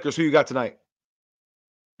 Warriors, Lakers, who you got tonight?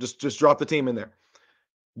 Just drop the team in there.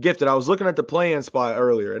 Gifted, I was looking at the play-in spot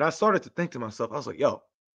earlier, and I started to think to myself, I was like, yo,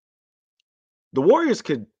 the Warriors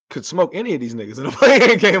could smoke any of these niggas in a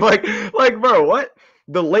play-in game. Like, bro, what?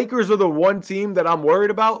 The Lakers are the one team that I'm worried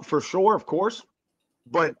about for sure, of course.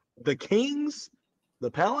 But the Kings,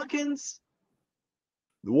 the Pelicans,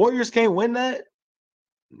 the Warriors can't win that?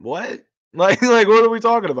 What? Like what are we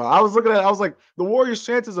talking about? I was like, the Warriors'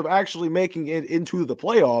 chances of actually making it into the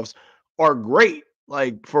playoffs are great,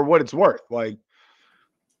 like, for what it's worth. Like,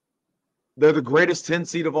 they're the greatest 10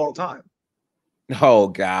 seed of all time. Oh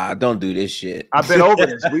God, don't do this shit. I've been over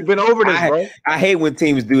this. We've been over this, bro. I hate when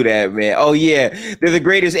teams do that, man. Oh yeah, they're the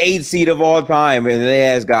greatest 8 seed of all time, and they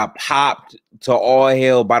has got popped to all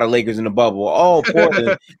hell by the Lakers in the bubble. Oh,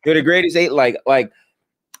 Portland, they're the greatest 8. Like,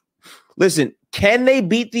 listen, can they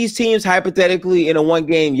beat these teams hypothetically in a one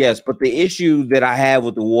game? Yes, but the issue that I have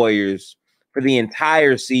with the Warriors for the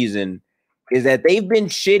entire season is that they've been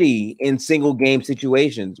shitty in single game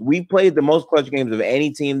situations. We've played the most clutch games of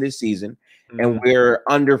any team this season. And we're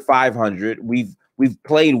under 500. We've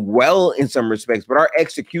played well in some respects, but our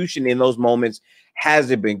execution in those moments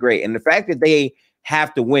hasn't been great. And the fact that they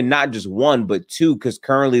have to win not just one but two, because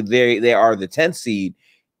currently they are the 10th seed,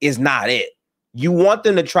 is not it. You want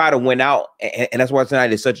them to try to win out, and that's why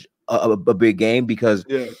tonight is such a big game, because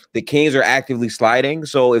the Kings are actively sliding.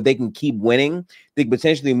 So if they can keep winning, they can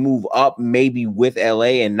potentially move up maybe with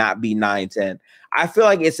LA and not be 9-10. I feel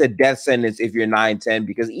like it's a death sentence if you're 9-10,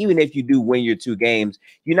 because even if you do win your 2 games,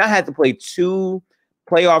 you now have to play 2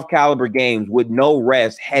 playoff caliber games with no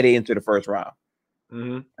rest headed into the first round.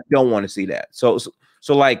 I don't want to see that. So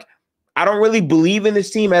like, I don't really believe in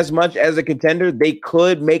this team as much as a contender. They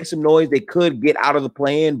could make some noise. They could get out of the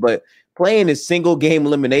play-in, but playing is single game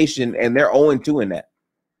elimination, and they're 0-2 in that.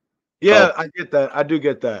 Yeah, I get that. I do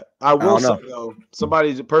get that. I will say, though,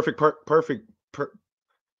 somebody's perfect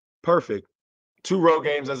 2 road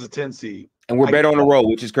games as a 10 seed. And we're better on the road,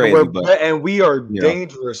 which is crazy. And we are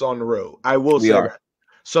dangerous on the road. I will say that.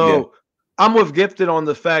 So I'm with Gifted on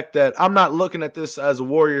the fact that I'm not looking at this as a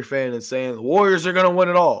Warrior fan and saying the Warriors are going to win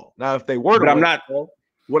it all. Now, if they were to win it all,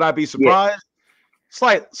 would I be surprised?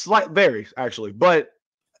 Slight varies, actually. But,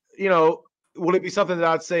 you know, would it be something that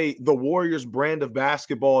I'd say the Warriors brand of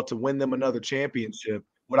basketball to win them another championship?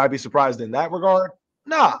 Would I be surprised in that regard?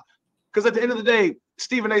 Nah. Because at the end of the day,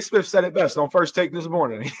 Stephen A. Smith said it best on First Take this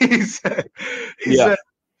morning.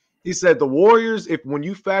 He said the Warriors, when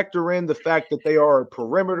you factor in the fact that they are a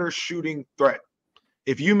perimeter shooting threat,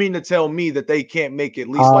 if you mean to tell me that they can't make at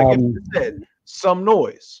least, like you said, some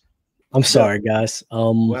noise. I'm sorry, guys.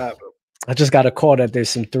 What happened? I just got a call that there's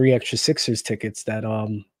some 3 extra Sixers tickets that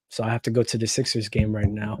so I have to go to the Sixers game right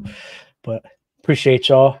now. But appreciate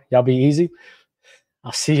y'all. Y'all be easy.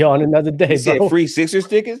 I'll see you on another day. He said free Sixers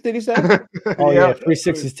tickets, did he say? Yeah, free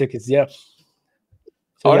Sixers tickets. Yep.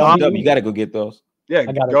 So you got to go get those. Yeah,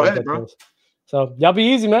 I gotta go ahead, bro. Those. So y'all be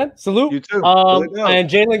easy, man. Salute. You too. And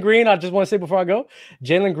Jalen Green, I just want to say before I go,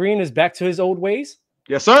 Jalen Green is back to his old ways.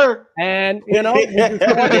 Yes, sir. And you know,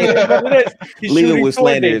 leaving with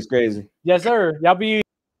slander is crazy. Yes, sir. Y'all be easy.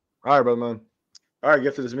 All right, brother, man. All right,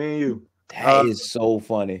 Gifted, it's me and you. That is so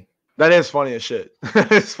funny. That is funny as shit.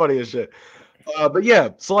 It's funny as shit. But yeah,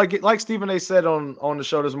 so like Stephen A. said on the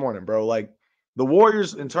show this morning, bro, like the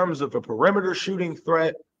Warriors in terms of a perimeter shooting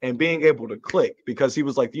threat and being able to click, because he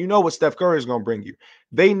was like, you know what Steph Curry is going to bring you.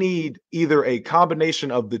 They need either a combination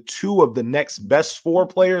of the 2 of the next best 4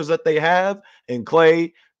 players that they have in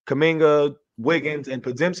Clay, Kuminga, Wiggins, and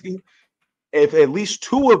Podziemski. If at least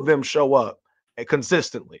 2 of them show up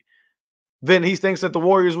consistently, then he thinks that the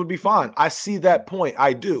Warriors would be fine. I see that point.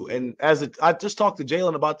 I do. And I just talked to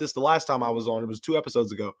Jalen about this the last time I was on. It was 2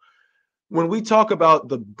 episodes ago. When we talk about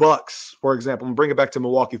the Bucks, for example, and bring it back to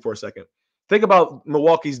Milwaukee for a second. Think about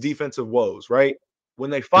Milwaukee's defensive woes, right? When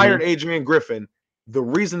they fired Adrian Griffin, the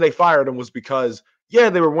reason they fired him was because, they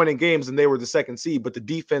were winning games and they were the 2nd seed, but the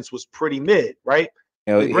defense was pretty mid, right?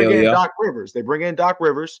 They bring in Doc Rivers.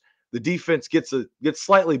 The defense gets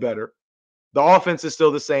slightly better. The offense is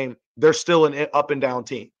still the same. They're still an up and down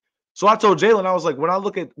team. So I told Jalen, I was like,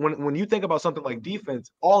 when you think about something like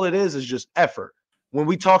defense, all it is just effort. When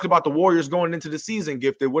we talked about the Warriors going into the season,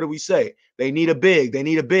 Gifted, what do we say? They need a big. They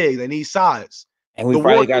need size. And we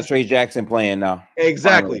probably got Trace Jackson playing now.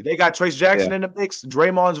 Exactly. Finally. They got Trace Jackson in the mix.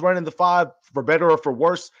 Draymond's running the 5, for better or for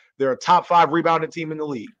worse. They're a top 5 rebounding team in the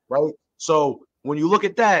league, right? So when you look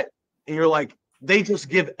at that and you're like, they just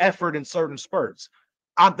give effort in certain spurts.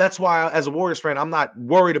 That's why, as a Warriors fan, I'm not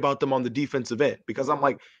worried about them on the defensive end, because I'm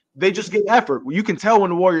like, they just give effort. You can tell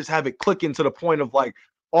when the Warriors have it clicking to the point of like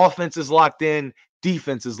offense is locked in,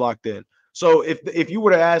 defense is locked in. So if you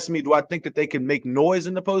were to ask me, do I think that they can make noise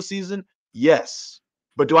in the postseason? Yes.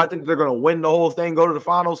 But do I think they're going to win the whole thing, go to the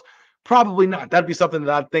finals? Probably not. That'd be something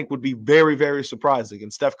that I think would be very, very surprising.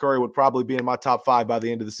 And Steph Curry would probably be in my top 5 by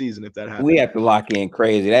the end of the season if that happens. We have to lock in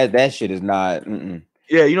crazy. That shit is not.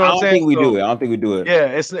 Yeah, you know what I'm saying? I don't think we do it.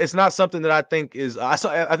 Yeah, it's not something that I think is. I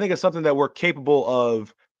think it's something that we're capable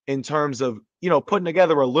of in terms of, putting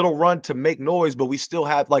together a little run to make noise, but we still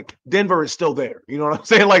have, like, Denver is still there. You know what I'm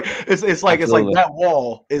saying? Like it's like that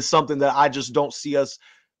wall is something that I just don't see us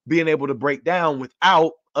being able to break down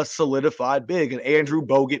without a solidified big, an Andrew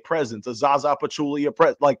Bogut presence, a Zaza Pachulia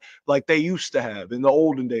like they used to have in the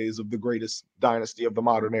olden days of the greatest dynasty of the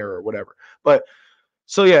modern era or whatever. But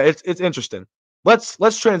so yeah, it's interesting.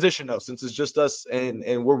 Let's transition though, since it's just us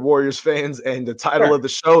and we're Warriors fans, and the title of the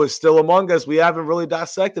show is still among us. We haven't really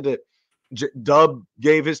dissected it. Dub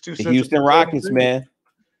gave his 2 cents. The Houston Rockets, man.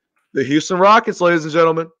 The Houston Rockets, ladies and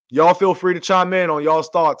gentlemen. Y'all feel free to chime in on y'all's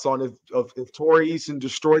thoughts on if Tari Eason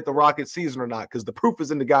destroyed the Rockets season or not, because the proof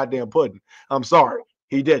is in the goddamn pudding. I'm sorry.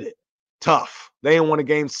 He did it. Tough. They ain't won a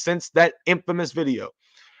game since that infamous video.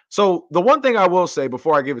 So the one thing I will say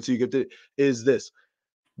before I give it to you is this.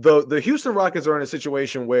 The Houston Rockets are in a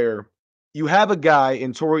situation where you have a guy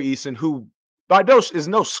in Tari Eason who, by Dosh, is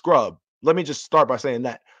no scrub. Let me just start by saying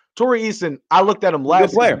that. Tari Eason, I looked at him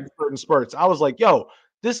last year in certain spurts. I was like, yo,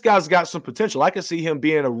 this guy's got some potential. I could see him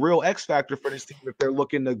being a real X factor for this team if they're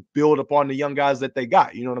looking to build upon the young guys that they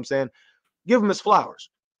got. You know what I'm saying? Give him his flowers.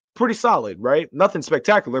 Pretty solid, right? Nothing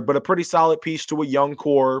spectacular, but a pretty solid piece to a young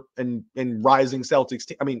core and rising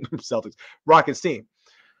Rockets team.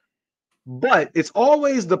 But it's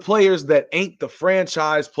always the players that ain't the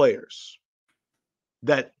franchise players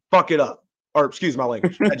that fuck it up. Or excuse my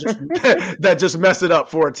language. That just mess it up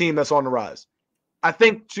for a team that's on the rise. I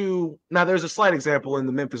think now there's a slight example in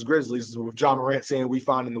the Memphis Grizzlies with John Morant saying we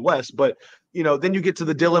find in the West, but then you get to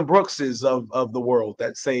the Dylan Brookses of the world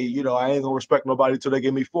that say, I ain't gonna respect nobody till they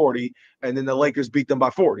give me 40, and then the Lakers beat them by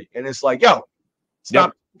 40. And it's like, yo,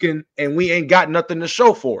 stop talking, and we ain't got nothing to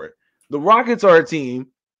show for it. The Rockets are a team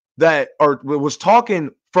that was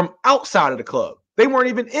talking from outside of the club. They weren't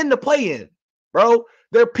even in the play-in, bro.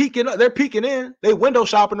 They're peeking in, they window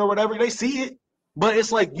shopping or whatever, they see it. But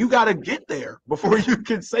it's like you got to get there before you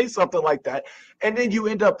can say something like that. And then you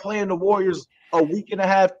end up playing the Warriors a week and a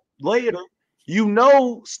half later.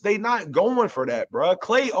 They not going for that, bro.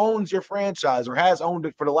 Clay owns your franchise or has owned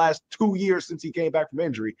it for the last 2 years since he came back from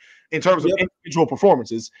injury in terms of individual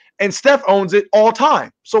performances. And Steph owns it all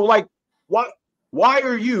time. So, like, why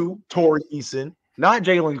are you, Tari Eason, not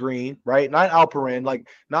Jalen Green, right? Not Alperen, like,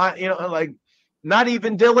 not, not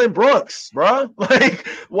even Dylan Brooks, bro. Like,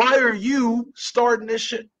 why are you starting this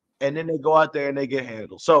shit? And then they go out there and they get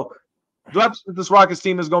handled. So, this Rockets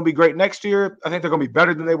team is going to be great next year. I think they're going to be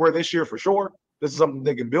better than they were this year for sure. This is something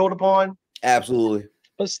they can build upon. Absolutely.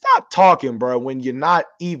 But stop talking, bro, when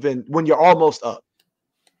you're almost up.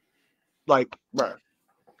 Like, bro,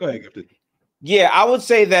 go ahead, Gifted. Yeah, I would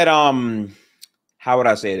say that, how would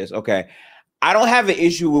I say this? Okay. I don't have an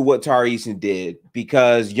issue with what Tari Eason did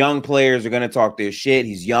because young players are going to talk their shit.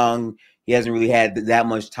 He's young. He hasn't really had that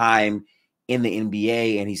much time in the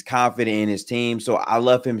NBA, and he's confident in his team. So I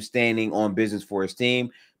love him standing on business for his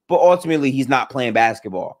team. But ultimately, he's not playing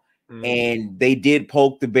basketball. Mm-hmm. And they did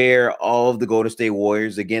poke the bear of the Golden State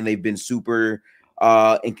Warriors. Again, they've been super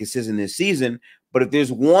inconsistent this season. But if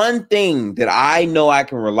there's one thing that I know I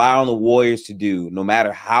can rely on the Warriors to do, no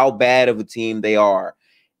matter how bad of a team they are,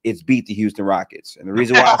 it's beat the Houston Rockets. And the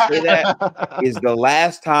reason why I say that is the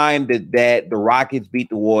last time that the Rockets beat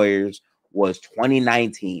the Warriors was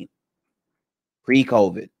 2019,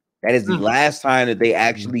 pre-COVID. That is the last time that they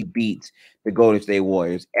actually beat the Golden State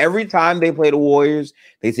Warriors. Every time they play the Warriors,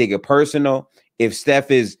 they take it personal. If Steph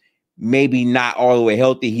is maybe not all the way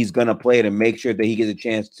healthy, he's going to play to make sure that he gets a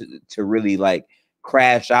chance to really like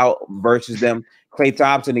crash out versus them. Klay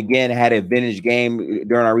Thompson, again, had a vintage game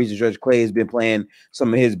during our recent stretch. Klay has been playing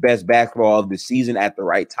some of his best basketball of the season at the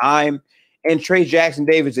right time. And Trey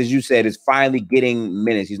Jackson-Davis, as you said, is finally getting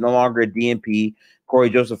minutes. He's no longer a DNP. Corey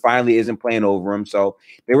Joseph finally isn't playing over him. So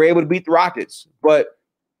they were able to beat the Rockets. But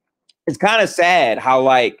it's kind of sad how,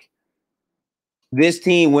 like, this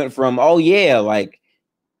team went from, oh, yeah, like,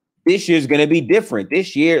 this year's going to be different.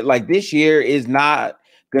 This year is not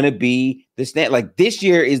going to be the standard. Like, this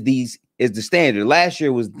year is the standard. Last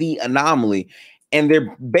year was the anomaly, and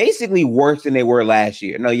they're basically worse than they were last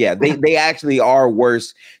year. No, yeah, they actually are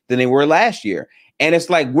worse than they were last year. And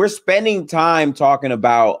it's like we're spending time talking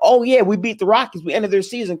about, oh yeah, we beat the Rockets, we ended their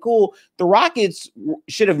season, cool. The Rockets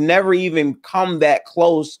should have never even come that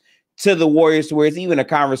close to the Warriors to where it's even a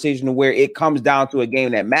conversation where it comes down to a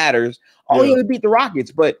game that matters. Oh yeah, we beat the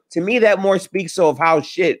Rockets. But to me, that more speaks of how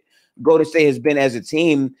shit Golden State has been as a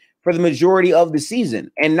team for the majority of the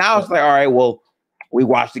season. And now it's like, all right, well, we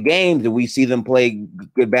watch the games and we see them play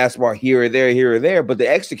good basketball here or there. But the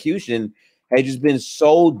execution has just been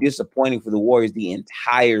so disappointing for the Warriors the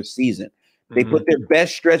entire season. They put their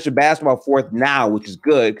best stretch of basketball forth now, which is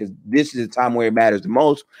good because this is the time where it matters the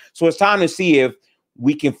most. So it's time to see if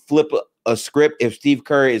we can flip a script, if Steve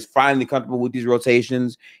Kerr is finally comfortable with these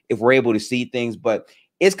rotations, if we're able to see things. But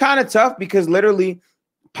it's kind of tough because literally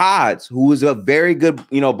Pods, who was a very good,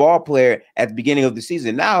 ball player at the beginning of the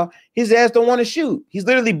season, now his ass don't want to shoot. He's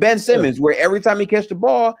literally Ben Simmons, where every time he catch the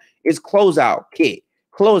ball, it's closeout, kick,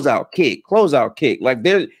 closeout, kick, closeout, kick. Like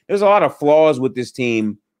there's a lot of flaws with this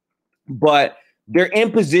team, but they're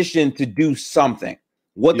in position to do something.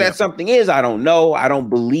 What that something is, I don't know. I don't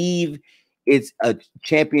believe it's a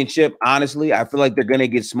championship. Honestly, I feel like they're going to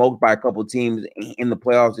get smoked by a couple teams in the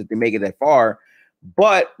playoffs if they make it that far.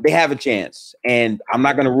 But they have a chance, and I'm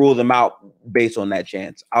not going to rule them out based on that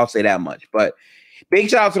chance. I'll say that much. But big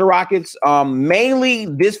shout out to the Rockets. Mainly,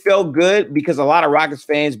 this felt good because a lot of Rockets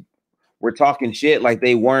fans were talking shit like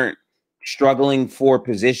they weren't struggling for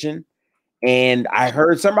position. And I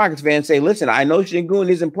heard some Rockets fans say, listen, I know Şengün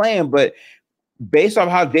isn't playing, but based off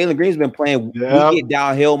how Jalen Green's been playing, we get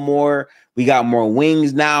downhill more. We got more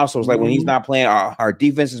wings now. So it's like when he's not playing, our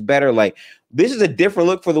defense is better. Like, this is a different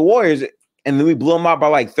look for the Warriors. And then we blew them out by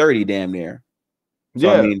like 30 damn near. So,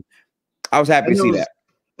 I mean, I was happy to see that.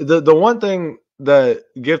 The one thing that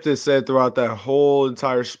Gifted said throughout that whole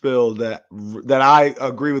entire spill that I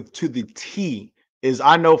agree with to the T is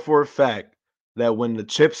I know for a fact that when the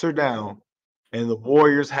chips are down and the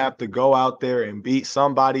Warriors have to go out there and beat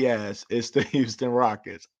somebody ass, it's the Houston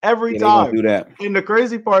Rockets every They're gonna time. do that. And the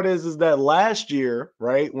crazy part is that last year,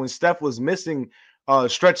 right, when Steph was missing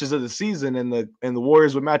stretches of the season and the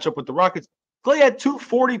Warriors would match up with the Rockets, Clay had 2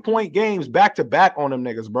 40-point games back to back on them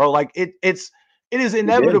niggas, bro. Like it is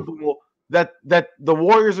inevitable that the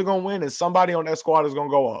Warriors are gonna win and somebody on that squad is gonna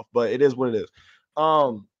go off, but it is what it is.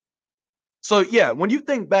 So yeah, when you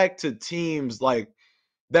think back to teams like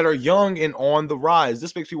that are young and on the rise,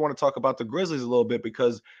 this makes me want to talk about the Grizzlies a little bit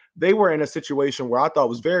because they were in a situation where I thought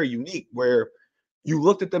was very unique, where you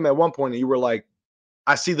looked at them at one point and you were like,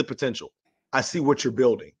 I see the potential. I see what you're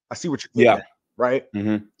building. I see what you're getting at, right?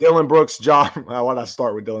 Dylan Brooks, Ja. Why not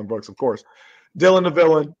start with Dylan Brooks, of course. Dylan the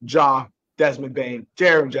Villain, Ja, Desmond Bane,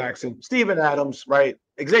 Jaren Jackson, Steven Adams, right?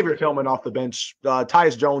 Xavier Tillman off the bench,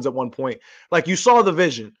 Tyus Jones at one point. Like you saw the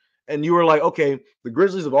vision and you were like, okay, the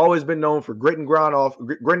Grizzlies have always been known for grit and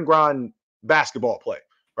grind basketball play,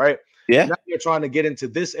 right? Yeah. Now you're trying to get into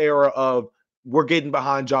this era of we're getting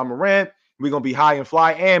behind John Morant. We're going to be high and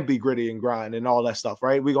fly and be gritty and grind and all that stuff,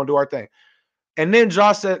 right? We're going to do our thing. And then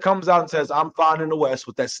Josh comes out and says, I'm fine in the West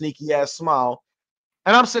with that sneaky ass smile.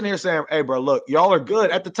 And I'm sitting here saying, hey, bro, look, y'all are good.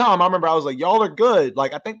 At the time, I remember I was like, y'all are good.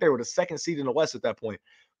 Like, I think they were the second seed in the West at that point.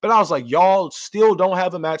 But I was like, y'all still don't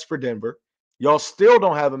have a match for Denver. Y'all still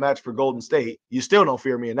don't have a match for Golden State. You still don't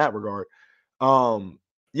fear me in that regard.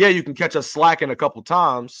 Yeah, you can catch us slacking a couple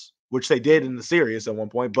times, which they did in the series at one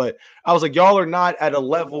point. But I was like, y'all are not at a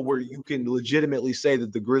level where you can legitimately say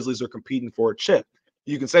that the Grizzlies are competing for a chip.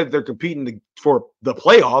 You can say that they're competing for the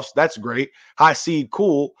playoffs. That's great. High seed,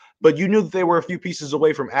 cool. But you knew that they were a few pieces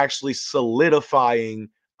away from actually solidifying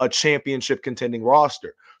a championship contending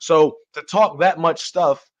roster. So to talk that much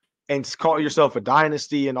stuff and call yourself a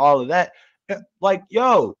dynasty and all of that, like,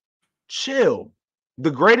 yo, chill.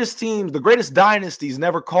 The greatest teams, the greatest dynasties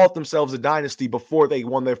never called themselves a dynasty before they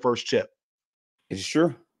won their first chip. It's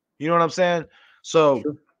true. You know what I'm saying? So,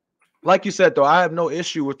 like you said, though, I have no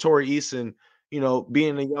issue with Tari Eason,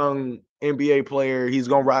 being a young NBA player. He's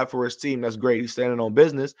going to ride for his team. That's great. He's standing on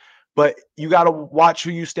business. But you got to watch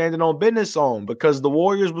who you standing on business on, because the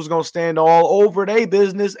Warriors was going to stand all over their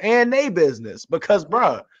business and their business because,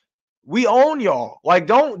 bruh, we own y'all. Like,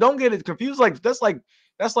 don't get it confused. That's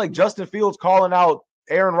like Justin Fields calling out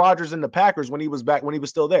Aaron Rodgers and the Packers when he was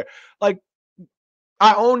still there. Like,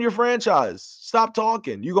 I own your franchise. Stop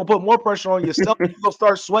talking. You're going to put more pressure on yourself. You're going to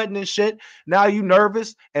start sweating and shit. Now you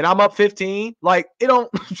nervous and I'm up 15. Like, it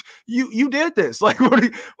don't – you did this. Like, what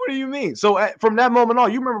do you mean? So from that moment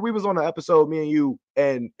on, you remember we was on an episode, me and you,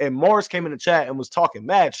 and Mars came in the chat and was talking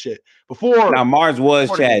mad shit. Now, Mars was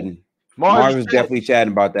chatting. Mars was definitely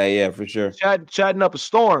chatting about that. Yeah, for sure. Chatting up a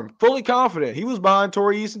storm. Fully confident. He was behind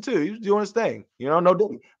Tari Eason too. He was doing his thing. No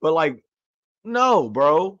diddy. But, like, no,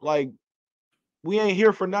 bro. Like, we ain't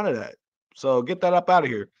here for none of that. So get that up out of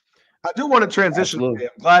here. I do want to transition. I'm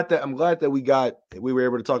glad that we were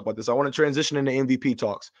able to talk about this. I want to transition into MVP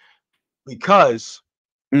talks because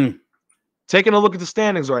taking a look at the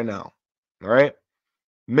standings right now. All right.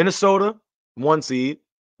 Minnesota, 1 seed,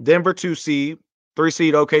 Denver, 2 seed, 3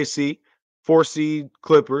 seed OKC, 4 seed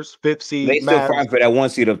Clippers, 5th seed. They still fighting for that 1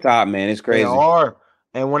 seed up top, man. It's crazy. They are.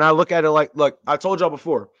 And when I look at it, like, look, I told y'all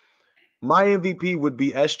before, my MVP would be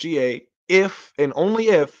SGA if and only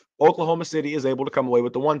if Oklahoma City is able to come away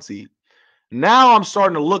with the 1 seed. Now I'm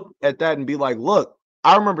starting to look at that and be like, look,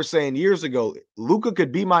 I remember saying years ago, Luka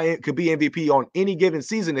could be MVP on any given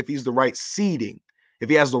season if he's the right seeding, if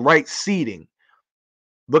he has the right seeding.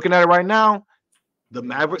 Looking at it right now, the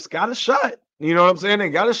Mavericks got a shot. You know what I'm saying? They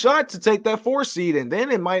got a shot to take that 4 seed, and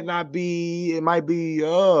then it might be,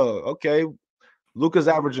 okay, Luka's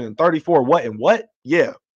averaging 34. What and what?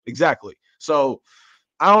 Yeah, exactly. So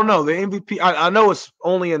I don't know. The MVP, I know it's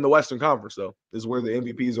only in the Western Conference, though, is where the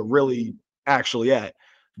MVPs are really actually at.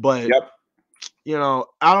 But, I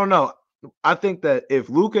don't know. I think that if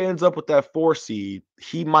Luka ends up with that 4 seed,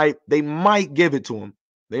 they might give it to him.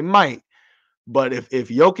 They might. But if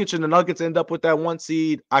Jokic and the Nuggets end up with that 1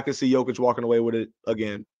 seed, I could see Jokic walking away with it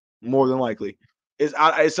again, more than likely.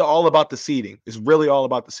 It's all about the seeding. It's really all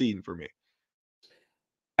about the seeding for me.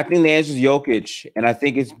 I think the answer is Jokic, and I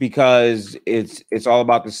think it's because it's all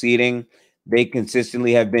about the seeding. They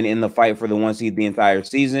consistently have been in the fight for the 1 seed the entire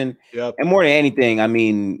season. Yep. And more than anything, I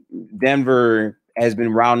mean, Denver has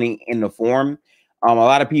been rounding into form. A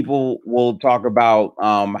lot of people will talk about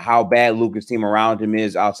how bad Luka's team around him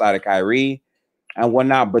is outside of Kyrie and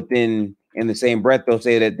whatnot, but then in the same breath, they'll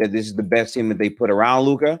say that this is the best team that they put around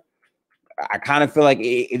Luka. I kind of feel like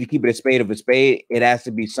if you keep it a spade of a spade, it has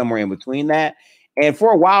to be somewhere in between that. And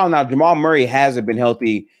for a while now, Jamal Murray hasn't been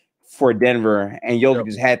healthy for Denver, and Jokic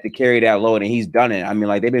just had to carry that load, and he's done it. I mean,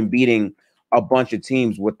 like, they've been beating a bunch of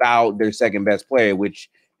teams without their second best player, which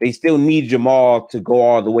they still need Jamal to go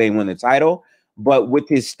all the way and win the title. But with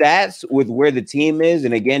his stats, with where the team is,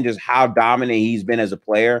 and again, just how dominant he's been as a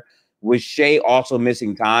player, with Shea also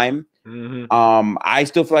missing time, I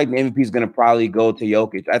still feel like the MVP is going to probably go to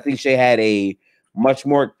Jokic. I think Shea had a much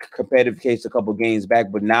more competitive case a couple games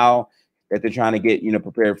back, but now that they're trying to get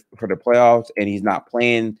prepared for the playoffs, and he's not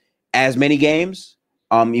playing as many games,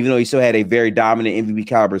 even though he still had a very dominant MVP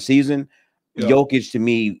caliber season, Jokic to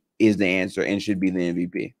me is the answer and should be the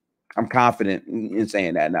MVP. I'm confident in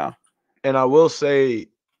saying that now. And I will say,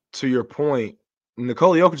 to your point,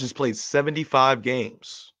 Nikola Jokic has played 75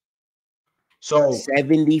 games. So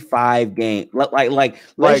 75 games.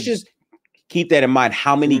 Let's just keep that in mind.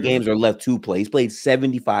 How many games are left to play? He's played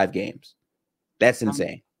 75 games. That's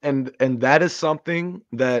insane. And that is something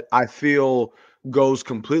that I feel goes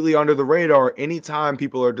completely under the radar anytime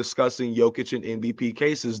people are discussing Jokic and MVP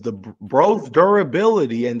cases. The bro's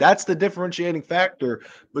durability, and that's the differentiating factor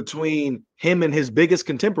between him and his biggest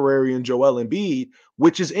contemporary in Joel Embiid,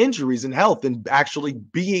 which is injuries and health and actually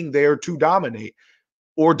being there to dominate,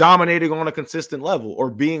 or dominating on a consistent level, or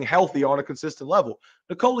being healthy on a consistent level.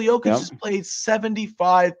 Nikola Jokic has played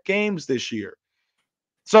 75 games this year.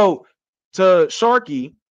 So to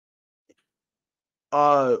Sharky,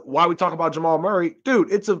 why we talk about Jamal Murray, dude,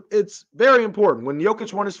 it's very important. When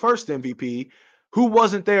Jokic won his first MVP, who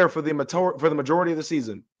wasn't there for the majority of the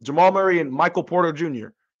season? Jamal Murray and Michael Porter Jr.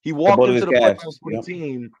 He walked into the playoffs with a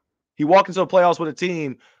team. He walked into the playoffs with a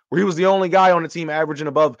team where he was the only guy on the team averaging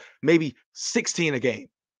above maybe 16 a game.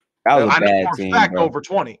 That was a bad team, bro. Over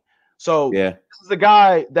 20. So this is the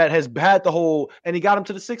guy that has had the whole, and he got him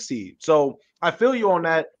to the 6th seed. So I feel you on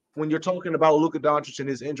that when you're talking about Luka Doncic and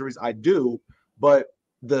his injuries. I do. But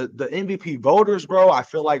the MVP voters, bro, I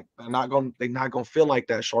feel like they're not gonna feel like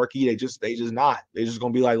that, Sharky. They just not. They're just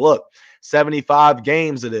gonna be like, look, 75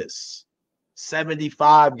 games of this.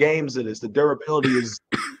 75 games of this. The durability is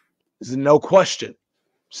no question.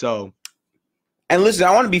 So, and listen,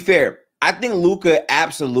 I want to be fair. I think Luka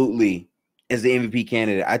absolutely is the MVP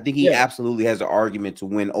candidate. I think he absolutely has an argument to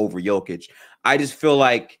win over Jokic. I just feel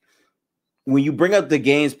like when you bring up the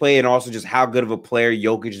games played and also just how good of a player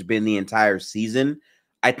Jokic has been the entire season,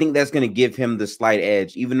 I think that's going to give him the slight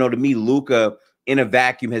edge. Even though to me, Luka in a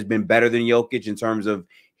vacuum has been better than Jokic in terms of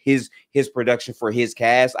his production for his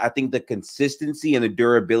cast. I think the consistency and the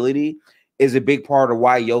durability is a big part of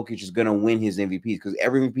why Jokic is going to win his MVPs, because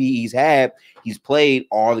every MVP he's had, he's played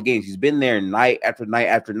all the games. He's been there night after night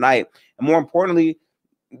after night. And more importantly,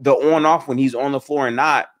 the on-off when he's on the floor and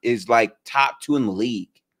not is like top 2 in the league.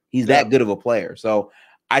 He's that good of a player. So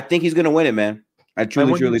I think he's going to win it, man. I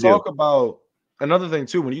truly do. Talk about another thing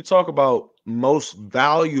too, when you talk about most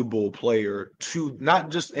valuable player to not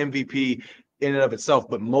just MVP in and of itself,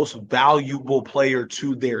 but most valuable player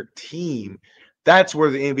to their team, that's where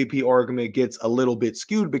the MVP argument gets a little bit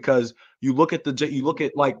skewed, because you look at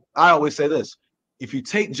like I always say this: if you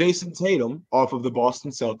take Jason Tatum off of the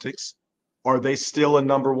Boston Celtics, are they still a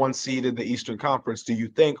number 1 seed in the Eastern Conference? Do you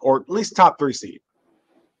think, or at least top 3 seed?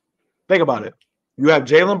 Think about it. You have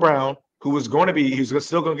Jaylen Brown, he's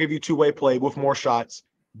still going to give you two-way play with more shots.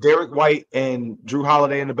 Derek White and Drew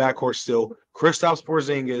Holiday in the backcourt still. Kristaps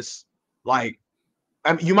Porzingis,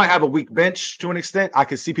 you might have a weak bench to an extent. I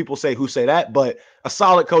could see people say that, but a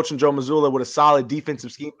solid coach in Joe Mazzulla with a solid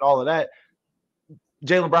defensive scheme and all of that,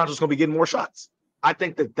 Jaylen Brown's just going to be getting more shots. I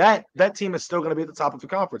think that team is still going to be at the top of the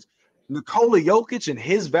conference. Nikola Jokic and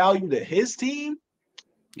his value to his team.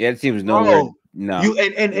 Yeah, it seems nowhere. No.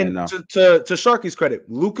 To Sharky's credit,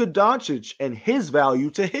 Luka Doncic and his value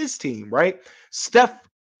to his team, right? Steph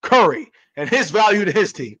Curry and his value to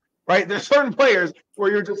his team, right? There's certain players where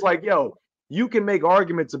you're just like, yo, you can make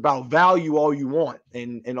arguments about value all you want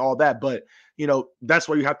and all that, but that's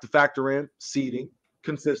where you have to factor in seeding,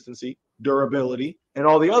 consistency, durability, and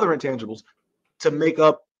all the other intangibles to make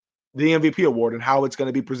up the MVP award and how it's going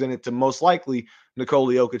to be presented to most likely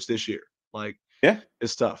Nikola Jokic this year.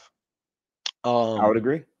 It's tough. I would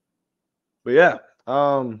agree. But yeah,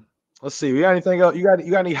 let's see. We got anything else? You got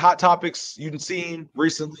any hot topics you've seen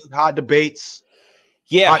recently? Hot debates?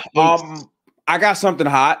 Yeah. I got something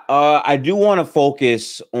hot. I do want to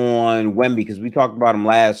focus on Wemby because we talked about him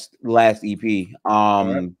last EP.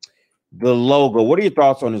 Right. The logo. What are your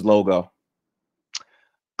thoughts on his logo?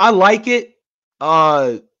 I like it.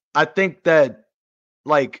 I think that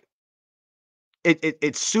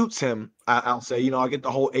it suits him. I'll say, I get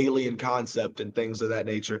the whole alien concept and things of that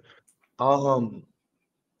nature.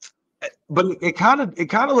 But it kind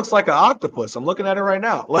of looks like an octopus. I'm looking at it right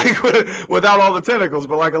now, like without all the tentacles,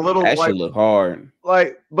 but like a little That like should look hard.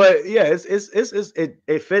 like. But yeah,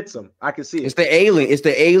 it fits him. I can see It's it. the alien. It's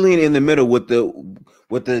the alien in the middle with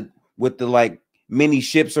the like mini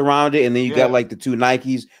ships around it, and then you got like the two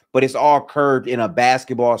Nikes, but it's all curved in a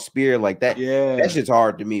basketball spear like that. Yeah, That shit's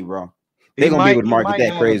hard to me, bro. They're gonna be able to market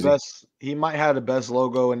that crazy. He might have the best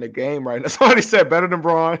logo in the game right now. Somebody said better than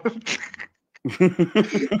Braun.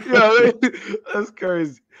 Yeah, that's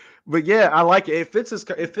crazy. But yeah, I like it. It fits his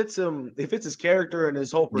character and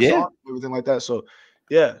his whole persona, everything like that. So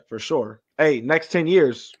yeah, for sure. Hey, next 10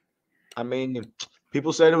 years. I mean,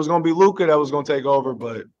 people said it was gonna be Luka that was gonna take over,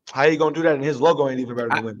 but how you gonna do that? And his logo ain't even better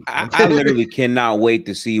than Wemby. I literally cannot wait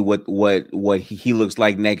to see what he looks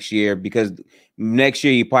like next year, because next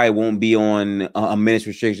year he probably won't be on a minutes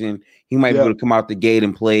restriction. He might be able to come out the gate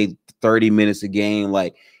and play 30 minutes a game.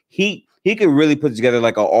 Like he could really put together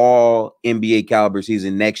like an all NBA caliber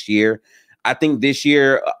season next year. I think this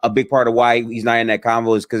year a big part of why he's not in that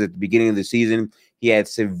convo is because at the beginning of the season he had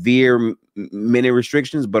severe minute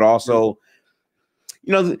restrictions, but also,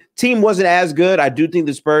 you know, the team wasn't as good. I do think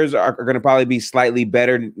the Spurs are going to probably be slightly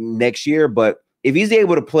better next year, but if he's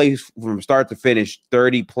able to play from start to finish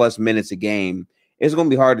 30 plus minutes a game, it's going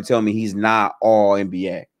to be hard to tell me he's not all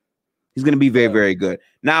NBA. He's going to be very, very good.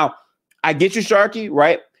 Now, I get you, Sharky,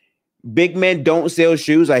 right? Big men don't sell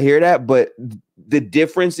shoes. I hear that, but the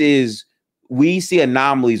difference is we see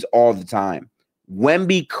anomalies all the time.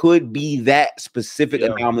 Wemby could be that specific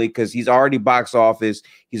anomaly because he's already box office.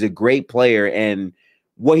 He's a great player, and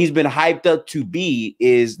what he's been hyped up to be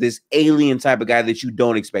is this alien type of guy that you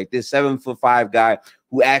don't expect. This 7'5" guy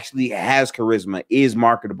who actually has charisma, is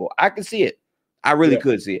marketable. I can see it. I really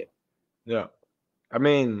could see it. Yeah, I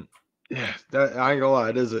mean, that I ain't gonna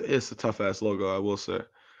lie, it's a tough ass logo. I will say.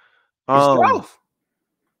 It's tough.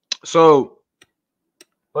 So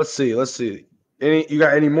let's see. You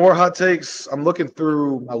got any more hot takes? I'm looking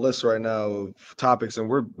through my list right now of topics, and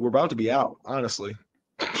we're about to be out. Honestly,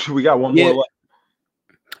 we got one more left.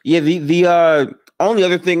 Yeah, the only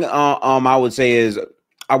other thing I would say is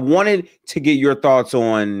I wanted to get your thoughts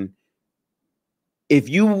on if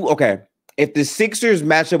the Sixers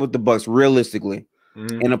match up with the Bucks realistically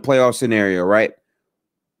in a playoff scenario, right?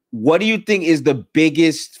 What do you think is the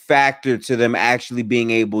biggest factor to them actually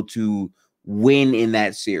being able to win in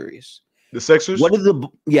that series? The Sixers?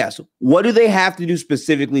 What do they have to do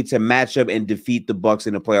specifically to match up and defeat the Bucks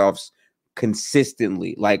in the playoffs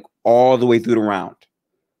consistently, like all the way through the round?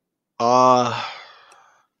 I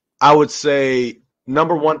would say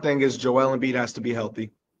number one thing is Joel Embiid has to be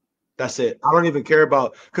healthy. That's it. I don't even care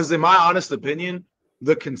about, because in my honest opinion,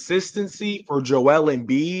 the consistency for Joel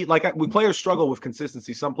Embiid, like we players struggle with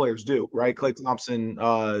consistency. Some players do, right? Klay Thompson,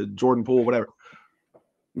 Jordan Poole, whatever.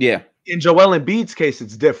 Yeah. In Joel Embiid's case,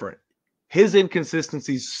 it's different. His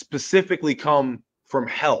inconsistencies specifically come from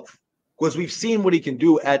health, because we've seen what he can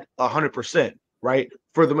do at 100%, right?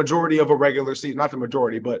 For the majority of a regular season, not the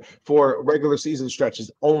majority, but for regular season stretches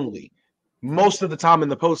only. Most of the time in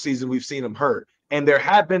the postseason, we've seen him hurt. And there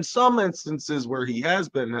have been some instances where he has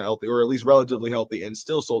been healthy, or at least relatively healthy, and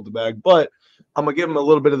still sold the bag. But I'm going to give him a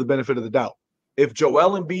little bit of the benefit of the doubt. If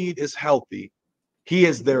Joel Embiid is healthy, he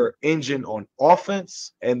is their engine on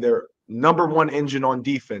offense and their number one engine on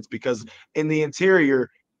defense, because in the interior,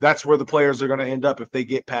 that's where the players are going to end up if they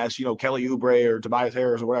get past, Kelly Oubre or Tobias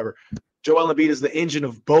Harris or whatever. Joel Embiid is the engine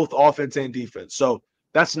of both offense and defense. So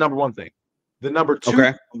that's the number one thing. The number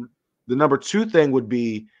two thing would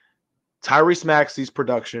be Tyrese Maxey's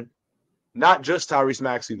production. Not just Tyrese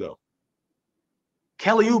Maxey, though.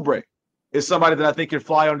 Kelly Oubre is somebody that I think can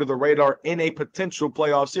fly under the radar in a potential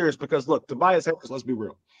playoff series, because, look, Tobias Harris, let's be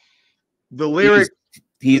real. The lyric...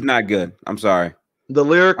 He's not good. I'm sorry. The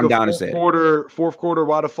lyric I'm of fourth quarter,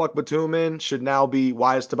 why the fuck Batum in, should now be,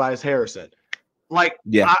 why is Tobias Harris in?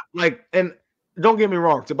 And don't get me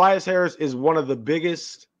wrong, Tobias Harris is one of the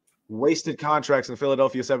biggest wasted contracts in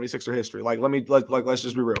Philadelphia 76er history. Let's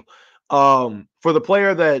just be real. For the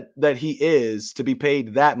player that he is, to be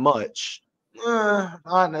paid that much, I'm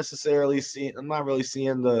not really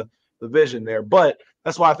seeing the vision there. But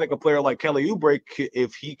that's why I think a player like Kelly Oubre,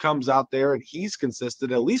 if he comes out there and he's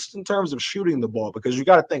consistent, at least in terms of shooting the ball, because you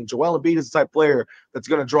got to think Joel Embiid is the type of player that's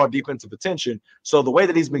going to draw defensive attention. So the way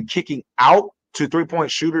that he's been kicking out to three-point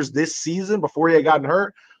shooters this season before he had gotten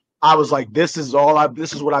hurt, I was like, this is what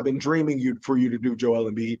I've been dreaming for you to do, Joel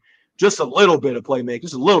Embiid. Just a little bit of playmaking,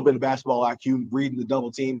 just a little bit of basketball IQ, reading the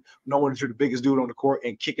double team, knowing that you're the biggest dude on the court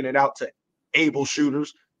and kicking it out to able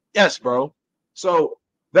shooters. Yes, bro. So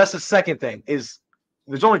that's the second thing. Is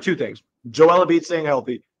there's only two things. Joel Embiid staying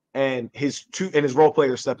healthy and his role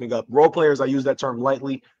players stepping up. Role players, I use that term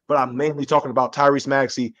lightly, but I'm mainly talking about Tyrese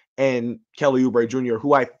Maxey and Kelly Oubre Jr.,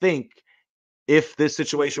 who I think, if this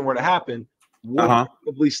situation were to happen, would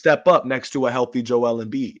probably step up next to a healthy Joel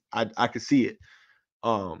Embiid. I could see it.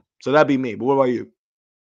 So that'd be me. But what about you?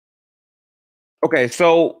 Okay,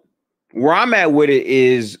 so where I'm at with it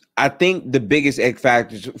is I think the biggest X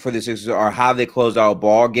factors for the Sixers are how they close out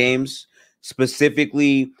ball games,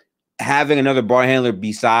 specifically having another ball handler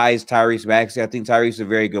besides Tyrese Maxey. I think Tyrese is a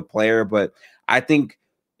very good player, but I think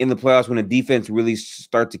in the playoffs when the defense really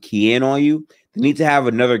start to key in on you, they need to have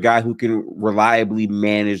another guy who can reliably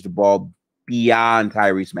manage the ball beyond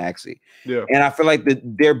Tyrese Maxey. Yeah. And I feel like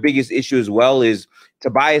their biggest issue as well is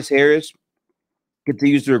Tobias Harris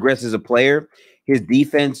continues to regress as a player. His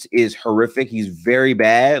defense is horrific. He's very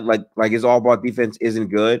bad. Like his all-ball defense isn't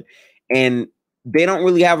good. And they don't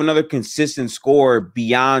really have another consistent scorer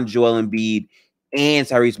beyond Joel Embiid and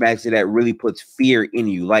Tyrese Maxey that really puts fear in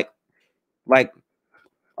you. Like,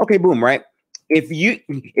 okay, boom, right? If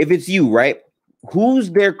it's you, right?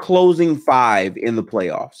 Who's their closing five in the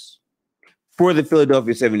playoffs for the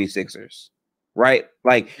Philadelphia 76ers? Right?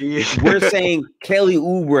 Like we're saying Kelly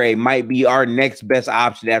Oubre might be our next best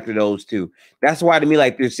option after those two. That's why to me,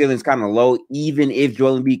 like their ceiling's kind of low, even if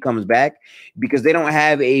Joel Embiid comes back, because they don't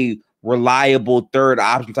have a reliable third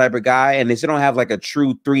option type of guy, and they still don't have like a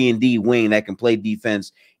true 3-and-D wing that can play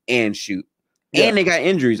defense and shoot. Yeah. And they got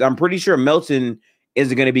injuries. I'm pretty sure Melton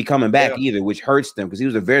isn't going to be coming back either, which hurts them because he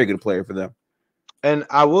was a very good player for them. And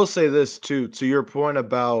I will say this too, to your point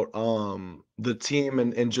about the team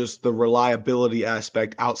and just the reliability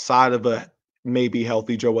aspect outside of a maybe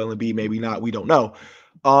healthy Joel Embiid, maybe not, we don't know.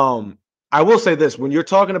 I will say this, when you're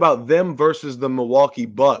talking about them versus the Milwaukee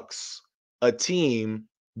Bucks, a team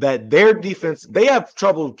that their defense, they have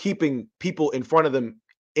trouble keeping people in front of them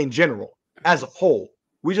in general as a whole.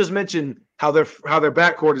 We just mentioned how their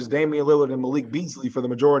backcourt is Damian Lillard and Malik Beasley for the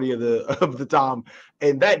majority of the time,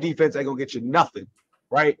 and that defense ain't gonna get you nothing,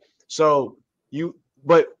 right? So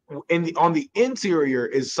on the interior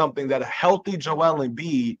is something that a healthy Joel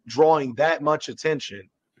Embiid drawing that much attention,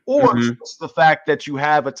 or just the fact that you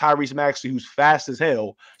have a Tyrese Maxey who's fast as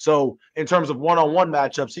hell. So in terms of one-on-one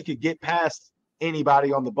matchups, he could get past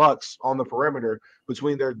anybody on the Bucks on the perimeter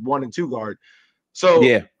between their 1 and 2 guard. So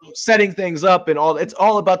setting things up and all, it's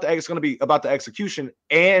all about it's going to be about the execution.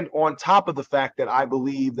 And on top of the fact that I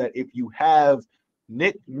believe that if you have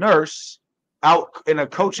Nick Nurse out in a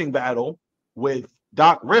coaching battle with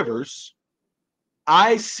Doc Rivers,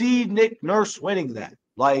 I see Nick Nurse winning that.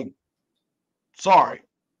 Like, sorry,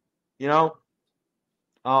 you know?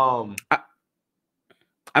 I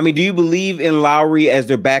mean, do you believe in Lowry as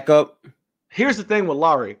their backup? Here's the thing with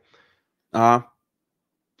Lowry.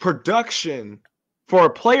 Production for a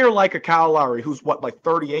player like a Kyle Lowry, who's what, like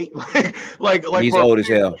 38, like he's old as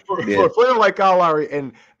hell. For a player like Kyle Lowry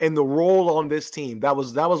and the role on this team, that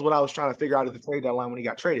was what I was trying to figure out at the trade deadline when he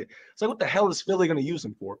got traded. It's like, what the hell is Philly going to use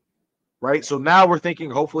him for, right? So now we're thinking,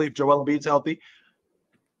 hopefully, if Joel Embiid's healthy,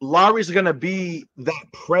 Lowry's going to be that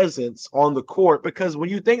presence on the court, because when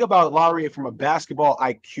you think about Lowry from a basketball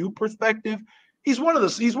IQ perspective, he's one of the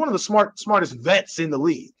smartest vets in the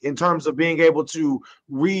league in terms of being able to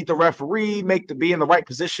read the referee, be in the right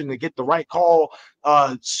position to get the right call,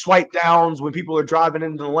 swipe downs when people are driving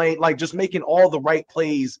into the lane, like just making all the right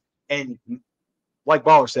plays and, like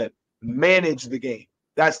Baller said, manage the game.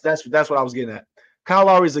 That's what I was getting at. Kyle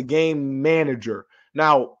Lowry's a game manager.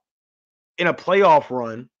 Now, in a playoff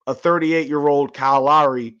run, a 38-year-old Kyle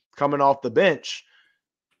Lowry coming off the bench,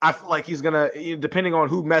 I feel like he's gonna, depending on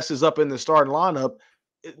who messes up in the starting lineup,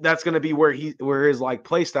 that's gonna be where his like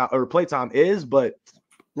play style or playtime is. But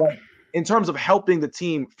like in terms of helping the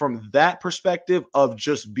team from that perspective of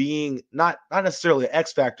just being not necessarily an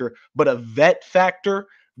X factor, but a vet factor,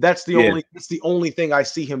 that's the only thing I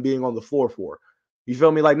see him being on the floor for. You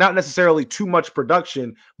feel me? Like not necessarily too much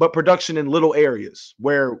production, but production in little areas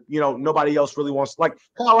where nobody else really wants. Like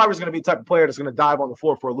Kyle Lowry's gonna be the type of player that's gonna dive on the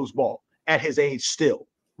floor for a loose ball at his age still.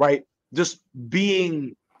 Right, just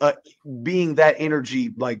being that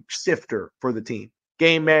energy like sifter for the team,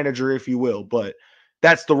 game manager, if you will. But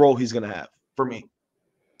that's the role he's gonna have for me.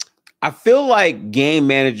 I feel like game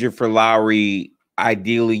manager for Lowry,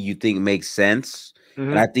 ideally, you think makes sense,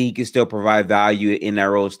 and I think he can still provide value in that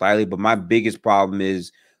role slightly. But my biggest problem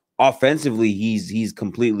is offensively, he's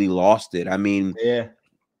completely lost it. I mean,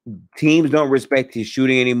 teams don't respect his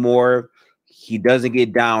shooting anymore. He doesn't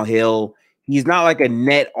get downhill. He's not like a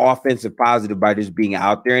net offensive positive by just being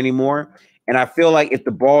out there anymore. And I feel like if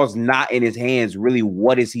the ball's not in his hands, really,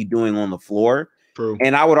 what is he doing on the floor? True.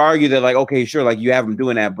 And I would argue that, like, okay, sure, like you have him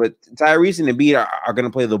doing that, but Tyrese and Embiid are going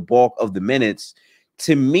to play the bulk of the minutes.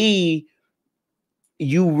 To me,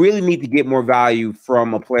 you really need to get more value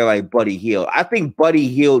from a player like Buddy Hield. I think Buddy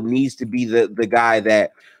Hield needs to be the guy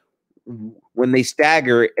that when they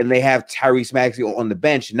stagger and they have Tyrese Maxey on the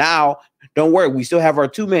bench. Now, don't worry, we still have our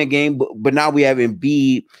two-man game, but now we have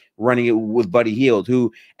Embiid running it with Buddy Hield,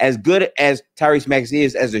 who, as good as Tyrese Maxey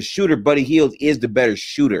is as a shooter, Buddy Hield is the better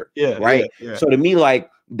shooter. Yeah, right. Yeah. So to me, like,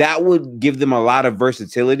 that would give them a lot of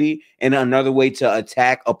versatility and another way to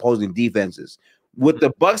attack opposing defenses. With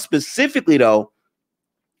the Bucks specifically, though,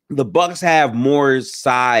 the Bucks have more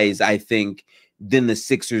size, I think, than the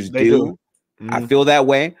Sixers do. I feel that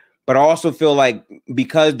way. But I also feel like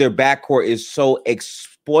because their backcourt is so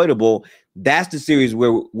exploitable, that's the series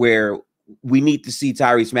where we need to see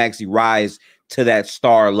Tyrese Maxey rise to that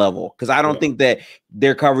star level. Because I don't think that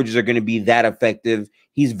their coverages are going to be that effective.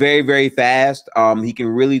 He's very, very fast. He can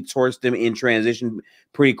really torch them in transition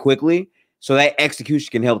pretty quickly. So that execution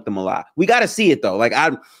can help them a lot. We got to see it, though. Like,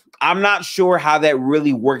 I'm not sure how that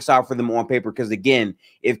really works out for them on paper. Because, again,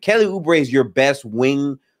 if Kelly Oubre is your best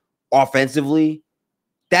wing offensively,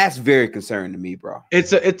 that's very concerning to me, bro.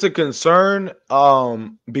 It's a concern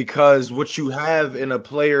because what you have in a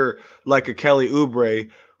player like a Kelly Oubre,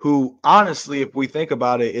 who honestly, if we think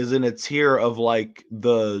about it, is in a tier of like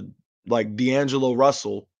D'Angelo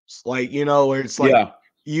Russell, like, you know, where it's like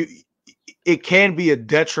it can be a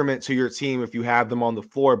detriment to your team if you have them on the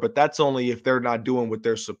floor, but that's only if they're not doing what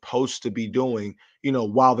they're supposed to be doing, you know,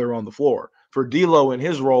 while they're on the floor. For D'Lo in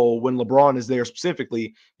his role, when LeBron is there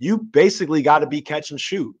specifically, you basically got to be catch and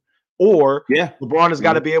shoot. Or LeBron has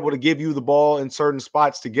got to be able to give you the ball in certain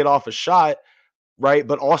spots to get off a shot, right?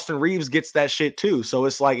 But Austin Reeves gets that shit too. So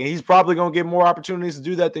it's like, and he's probably going to get more opportunities to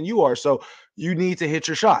do that than you are. So you need to hit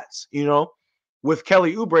your shots, you know? With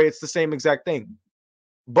Kelly Oubre, it's the same exact thing.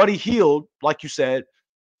 Buddy Hield, like you said,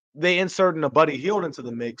 they inserting a Buddy Hield into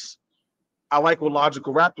the mix. I like what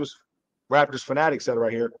Logical Raptors fanatic said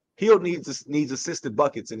right here. Hield needs assisted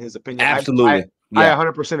buckets, in his opinion. Absolutely. I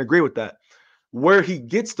 100% agree with that. Where he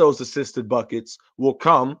gets those assisted buckets will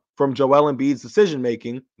come from Joel Embiid's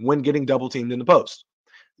decision-making when getting double-teamed in the post.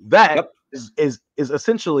 That is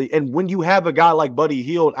essentially, and when you have a guy like Buddy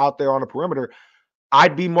Hield out there on a perimeter,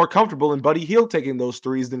 I'd be more comfortable in Buddy Hield taking those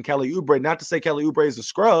threes than Kelly Oubre. Not to say Kelly Oubre is a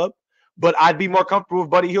scrub, but I'd be more comfortable with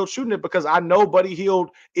Buddy Hield shooting it because I know Buddy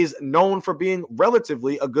Hield is known for being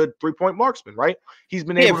relatively a good three-point marksman, right? He's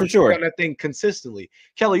been able to shoot that thing consistently.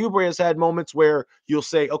 Kelly Oubre has had moments where you'll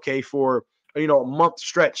say, okay, for a month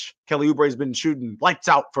stretch, Kelly Oubre has been shooting lights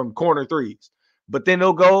out from corner threes, but then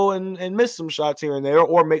he'll go and miss some shots here and there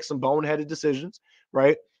or make some boneheaded decisions,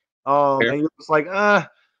 right? And you're just like,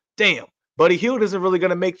 damn. Buddy Hield isn't really going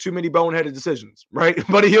to make too many boneheaded decisions, right?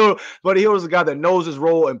 Buddy Hield is a guy that knows his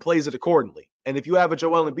role and plays it accordingly. And if you have a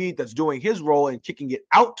Joel Embiid that's doing his role and kicking it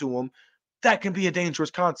out to him, that can be a dangerous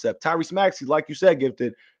concept. Tyrese Maxey, like you said,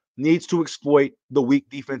 Gifted, needs to exploit the weak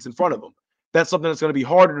defense in front of him. That's something that's going to be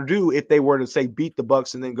harder to do if they were to, say, beat the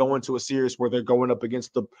Bucks and then go into a series where they're going up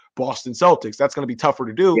against the Boston Celtics. That's going to be tougher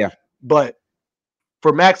to do. Yeah. But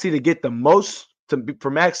for Maxey to get the most, for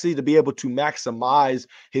Maxey to be able to maximize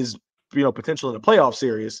his potential in a playoff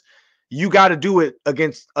series, you got to do it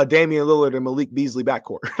against a Damian Lillard and Malik Beasley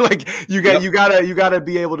backcourt. Like you got to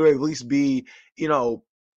be able to at least be,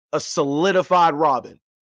 a solidified Robin.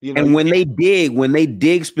 And when they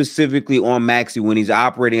dig specifically on Maxey, when he's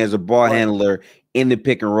operating as a ball handler in the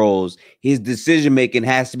pick and rolls, his decision making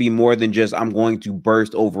has to be more than just I'm going to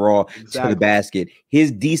burst overall to the basket.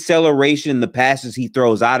 His deceleration, the passes he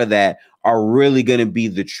throws out of that are really going to be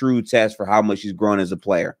the true test for how much he's grown as a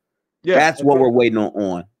player. Yeah, that's what we're waiting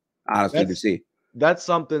on, honestly, to see. That's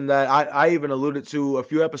something that I even alluded to a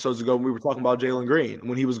few episodes ago when we were talking about Jalen Green,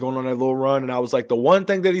 when he was going on that little run. And I was like, the one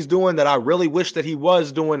thing that he's doing that I really wish that he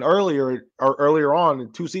was doing earlier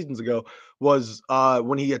on 2 seasons ago was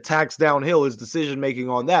when he attacks downhill, his decision-making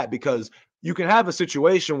on that, because you can have a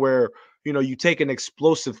situation where, you take an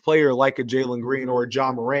explosive player like a Jalen Green or a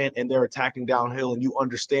Ja Morant and they're attacking downhill and you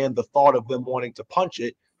understand the thought of them wanting to punch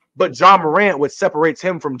it. But Ja Morant, what separates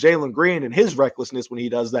him from Jalen Green and his recklessness when he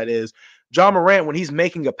does that is Ja Morant, when he's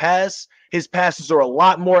making a pass, his passes are a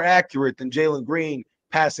lot more accurate than Jalen Green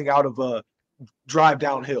passing out of a drive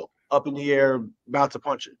downhill, up in the air, about to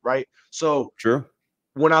punch it, right? So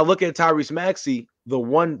when I look at Tyrese Maxey,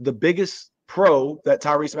 the biggest pro that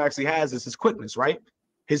Tyrese Maxey has is his quickness, right?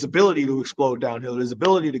 His ability to explode downhill, his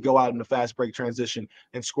ability to go out in a fast break transition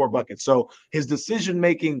and score buckets. So his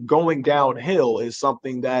decision-making going downhill is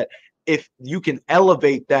something that if you can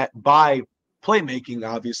elevate that by playmaking,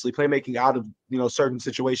 obviously, playmaking out of certain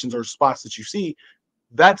situations or spots that you see,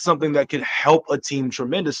 that's something that can help a team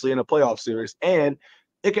tremendously in a playoff series. And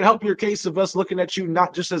it can help your case of us looking at you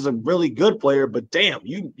not just as a really good player, but damn,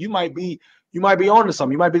 you might be on to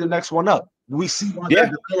something. You might be the next one up. We see why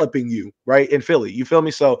they're developing you, right, in Philly. You feel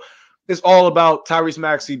me? So it's all about Tyrese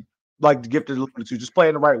Maxey, like the gifted to just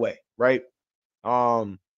playing the right way, right?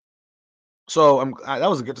 So that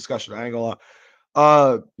was a good discussion. I ain't gonna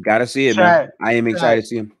lie. Gotta see it, chat, man. I am excited to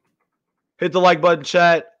see him. Hit the like button,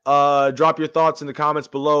 chat. Drop your thoughts in the comments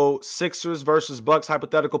below. Sixers versus Bucks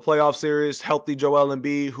hypothetical playoff series. Healthy Joel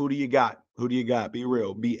Embiid. Who do you got? Who do you got? Be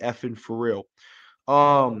real. Be effing for real.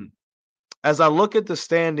 As I look at the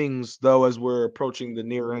standings, though, as we're approaching the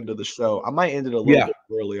near end of the show, I might end it a little bit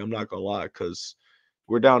early. I'm not gonna lie, because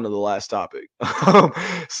we're down to the last topic.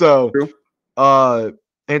 So,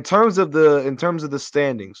 in terms of the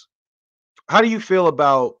standings, how do you feel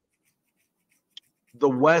about the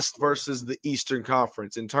West versus the Eastern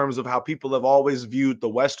Conference in terms of how people have always viewed the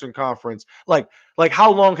Western Conference? Like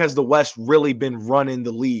how long has the West really been running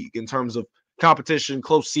the league in terms of competition,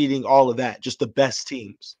 close seeding, all of that, just the best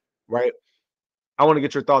teams, right? I want to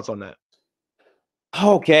get your thoughts on that.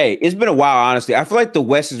 Okay, it's been a while, honestly. I feel like the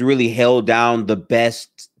West has really held down the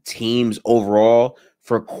best teams overall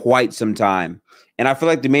for quite some time. And I feel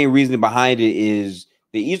like the main reason behind it is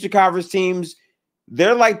the Eastern Conference teams,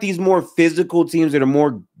 they're like these more physical teams that are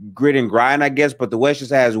more grit and grind, I guess, but the West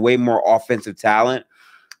just has way more offensive talent.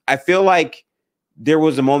 I feel like there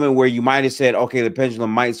was a moment where you might have said, okay, the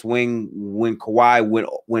pendulum might swing when Kawhi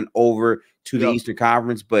went over to the Eastern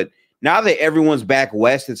Conference, but now that everyone's back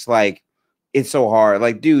West, it's like, it's so hard.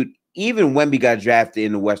 Like, dude, even Wemby got drafted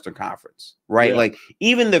in the Western Conference, right? Like,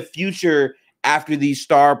 even the future after these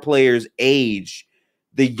star players age,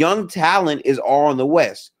 the young talent is all in the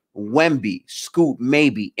West. Wemby, Scoot,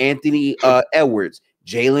 maybe Anthony Edwards,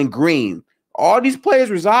 Jalen Green. All these players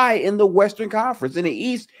reside in the Western Conference. In the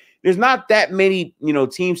East, there's not that many,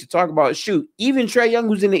 teams to talk about. Shoot, even Trae Young,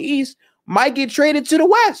 who's in the East, might get traded to the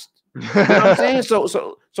West. You know what I'm saying?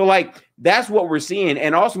 So like that's what we're seeing,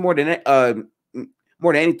 and also more than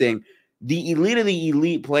anything, the elite of the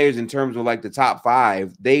elite players in terms of like the top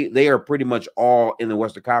five, they are pretty much all in the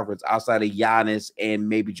Western Conference outside of Giannis and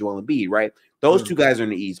maybe Joel Embiid, right? Those two guys are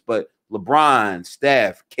in the East, but LeBron,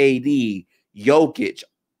 Steph, KD, Jokic,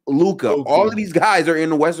 Luka, all of these guys are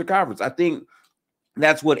in the Western Conference. I think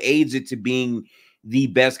that's what aids it to being the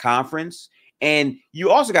best conference. And you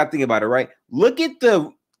also got to think about it, right? Look at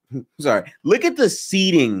the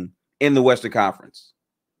seeding in the Western Conference,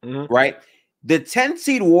 right? The 10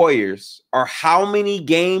 seed Warriors are how many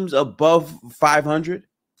games above 500?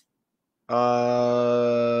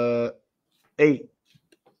 8.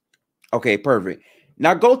 Okay, perfect.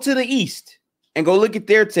 Now go to the East and go look at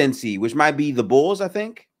their 10 seed, which might be the Bulls, I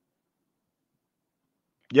think.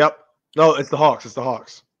 Yep. No, it's the Hawks. It's the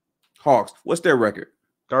Hawks. Hawks. What's their record?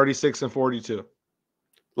 36-42.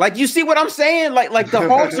 Like, you see what I'm saying? Like the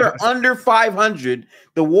Hawks are under 500.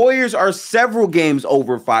 The Warriors are several games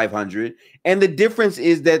over 500. And the difference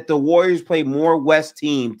is that the Warriors play more West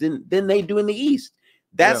teams than they do in the East.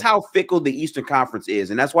 That's how fickle the Eastern Conference is.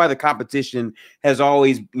 And that's why the competition has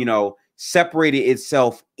always, separated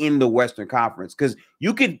itself in the Western Conference. Because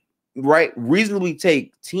you could, reasonably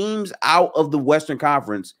take teams out of the Western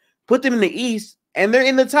Conference, put them in the East, and they're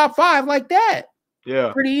in the top 5 like that.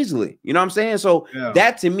 Yeah, pretty easily. You know what I'm saying? So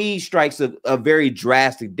that to me strikes a very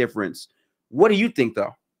drastic difference. What do you think,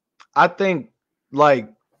 though? I think like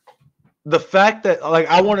the fact that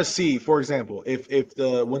I want to see, for example,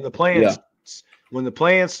 when the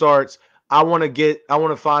plan starts, I want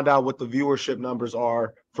to find out what the viewership numbers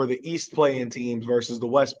are for the East playing teams versus the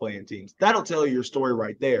West playing teams. That'll tell you your story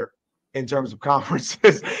right there in terms of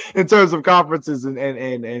conferences, and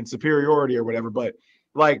superiority or whatever. But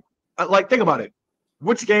like think about it.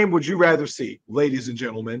 Which game would you rather see, ladies and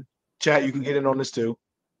gentlemen? Chat, you can get in on this too.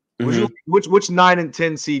 Which 9 and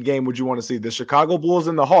 10 seed game would you want to see? The Chicago Bulls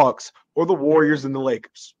and the Hawks, or the Warriors and the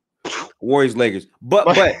Lakers? Warriors, Lakers. But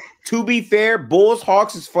to be fair, Bulls,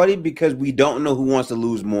 Hawks is funny because we don't know who wants to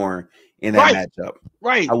lose more in that matchup.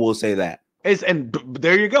 Right. I will say that. And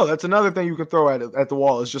there you go. That's another thing you can throw at the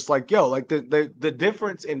wall. It's just like, the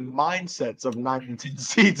difference in mindsets of 9 and 10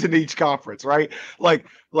 seeds in each conference, right? Like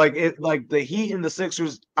the Heat and the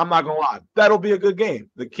Sixers, I'm not gonna lie, that'll be a good game.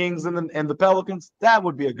 The Kings and the Pelicans, that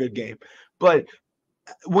would be a good game. But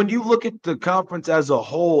when you look at the conference as a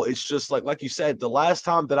whole, it's just like you said, the last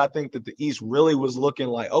time that I think that the East really was looking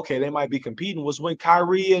like, okay, they might be competing was when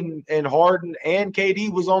Kyrie and Harden and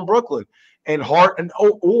KD was on Brooklyn. And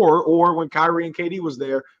or when Kyrie and KD was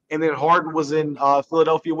there, and then Harden was in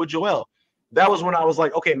Philadelphia with Joel. that was when I was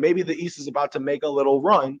like, okay, maybe the East is about to make a little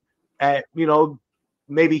run at,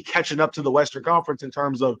 maybe catching up to the Western Conference in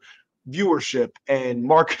terms of viewership and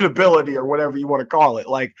marketability or whatever you want to call it.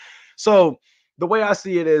 Like, so the way I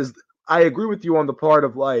see it is I agree with you on the part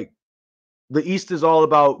of like the East is all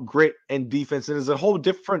about grit and defense, and there's a whole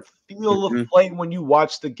different feel of play when you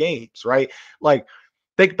watch the games, right? Like,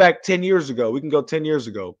 think back 10 years ago. We can go 10 years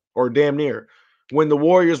ago or damn near when the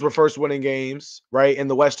Warriors were first winning games, right? In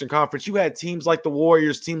the Western Conference, you had teams like the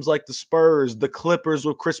Warriors, teams like the Spurs, the Clippers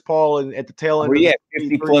with Chris Paul and at the tail end. We had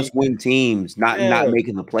 50+ win teams not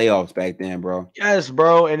making the playoffs back then, bro. Yes,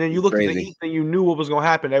 bro. And then you look crazy. at the East and you knew what was going to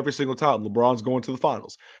happen every single time. LeBron's going to the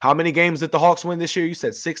finals. How many games did the Hawks win this year? You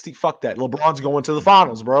said 60. Fuck that. LeBron's going to the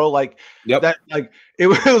finals, bro. Like that, like it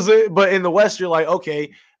was, but in the West, you're like,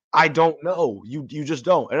 okay, I don't know. You just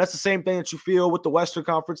don't. And that's the same thing that you feel with the Western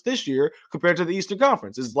Conference this year compared to the Eastern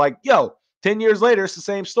Conference. It's like, 10 years later, it's the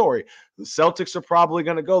same story. The Celtics are probably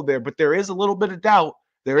going to go there, but there is a little bit of doubt.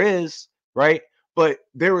 There is, right? But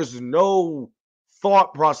there is no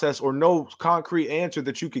thought process or no concrete answer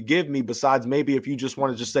that you could give me besides maybe if you just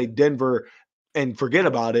want to just say Denver and forget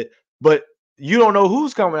about it. But you don't know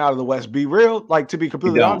who's coming out of the West. Be real. Like, to be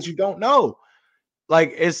completely honest, you don't know.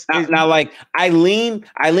 Like it's now like I lean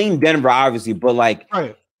Denver, obviously, but like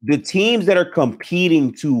the teams that are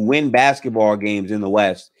competing to win basketball games in the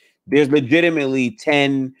West, there's legitimately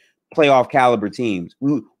 10 playoff caliber teams.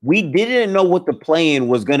 We didn't know what the play-in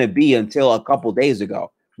was going to be until a couple days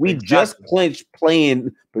ago. We just clinched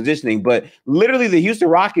play-in positioning, but literally the Houston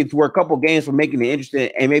Rockets were a couple games from making it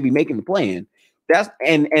interesting and maybe making the play-in. That's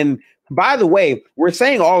and by the way, we're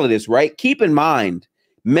saying all of this, right? Keep in mind,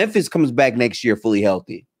 Memphis comes back next year fully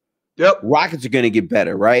healthy. Yep. Rockets are going to get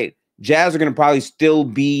better, right? Jazz are going to probably still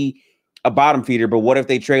be a bottom feeder, but what if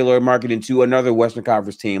they trade Lauri Markkanen into another Western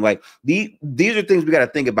Conference team? Like these are things we got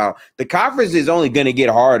to think about. The conference is only going to get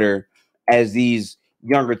harder as these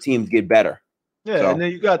younger teams get better. Yeah, and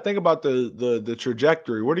then you got to think about the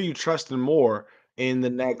trajectory. What are you trusting more in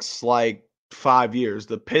the next like 5 years?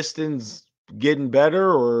 The Pistons getting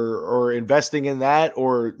better or investing in that,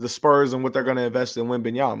 or the Spurs and what they're going to invest in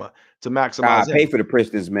Wembanyama to maximize pay for the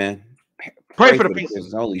Pistons, man. Pray for the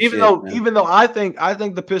Pistons. Even though I think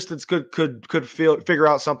the Pistons could figure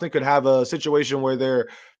out something, could have a situation where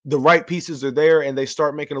the right pieces are there and they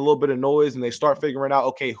start making a little bit of noise and they start figuring out,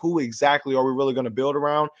 okay, who exactly are we really going to build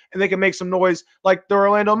around? And they can make some noise like the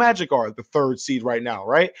Orlando Magic are, the 3rd seed right now,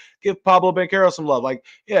 right? Give Pablo Banchero some love. Like,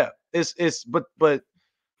 yeah, but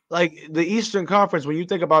like the Eastern Conference, when you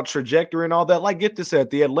think about trajectory and all that, like get this at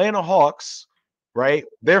the Atlanta Hawks, right?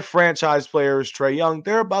 Their franchise player is Trae Young.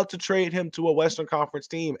 They're about to trade him to a Western Conference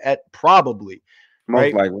team at probably,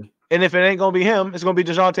 most likely. And if it ain't gonna be him, it's gonna be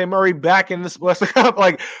DeJounte Murray back in this Western Conference.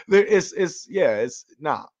 Like it's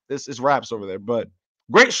wraps over there. But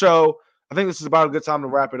great show. I think this is about a good time to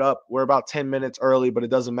wrap it up. We're about 10 minutes early, but it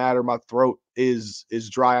doesn't matter. My throat is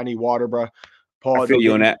dry. I need water, bro. Paul, I feel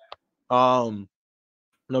you on that.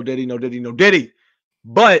 No Diddy.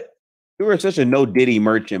 But you were such a no Diddy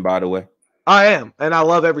merchant, by the way. I am, and I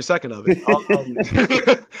love every second of it.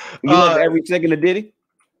 You love every second of Diddy?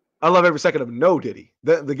 I love every second of no Diddy.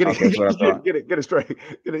 Get it straight.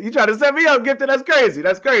 You trying to set me up, Gifted? That's crazy.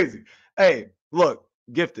 That's crazy. Hey, look,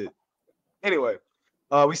 Gifted. Anyway,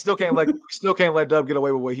 we still can't let Dub get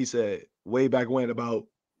away with what he said way back when about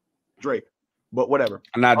Drake. But whatever.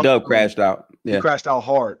 Not Dub crashed out. Yeah, he crashed out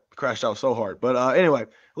hard. Crashed out so hard. But anyway,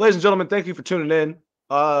 ladies and gentlemen, thank you for tuning in.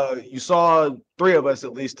 You saw 3 of us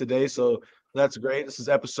at least today, so that's great. This is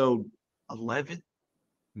episode 11,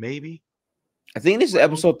 maybe. I think this is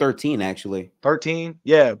episode 13, actually. 13,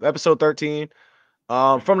 yeah, episode 13.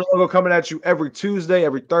 From the Logo, coming at you every Tuesday,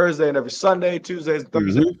 every Thursday, and every Sunday. Tuesdays and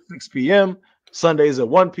Thursdays at 6 p.m. Sundays at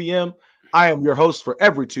 1 p.m. I am your host for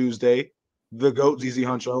every Tuesday, the GOAT ZZ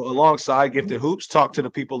Huncho, alongside Gifted Hoops. Talk to the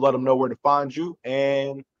people, let them know where to find you,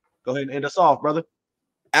 and go ahead and end us off, brother.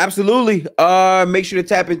 Absolutely. Make sure to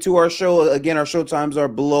tap into our show. Again, our show times are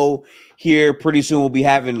below here. Pretty soon we'll be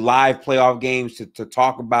having live playoff games to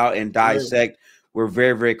talk about and dissect. We're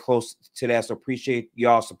very, very close to that. So appreciate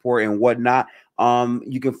y'all support and whatnot.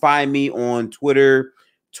 You can find me on Twitter,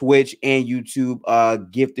 Twitch, and YouTube.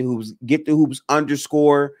 Gifted Hoops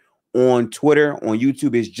 _ on Twitter. On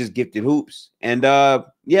YouTube is just Gifted Hoops. And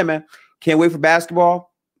yeah, man. Can't wait for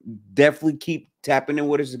basketball. Definitely keep tapping in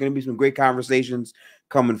with us. There's gonna be some great conversations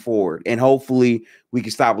coming forward, and hopefully we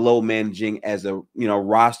can stop low managing as a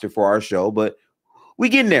roster for our show. But we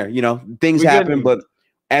getting there. Things happen, but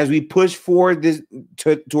as we push forward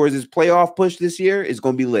towards this playoff push this year, it's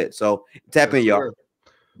gonna be lit. So tap in, y'all.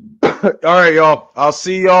 All right, y'all. I'll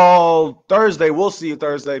see y'all Thursday. We'll see you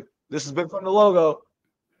Thursday. This has been From the Logo.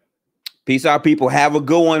 Peace out, people. Have a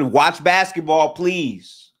good one. Watch basketball,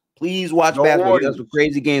 please. Please watch basketball. There's some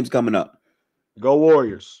crazy games coming up. Go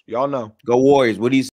Warriors. Y'all know. Go Warriors. What do you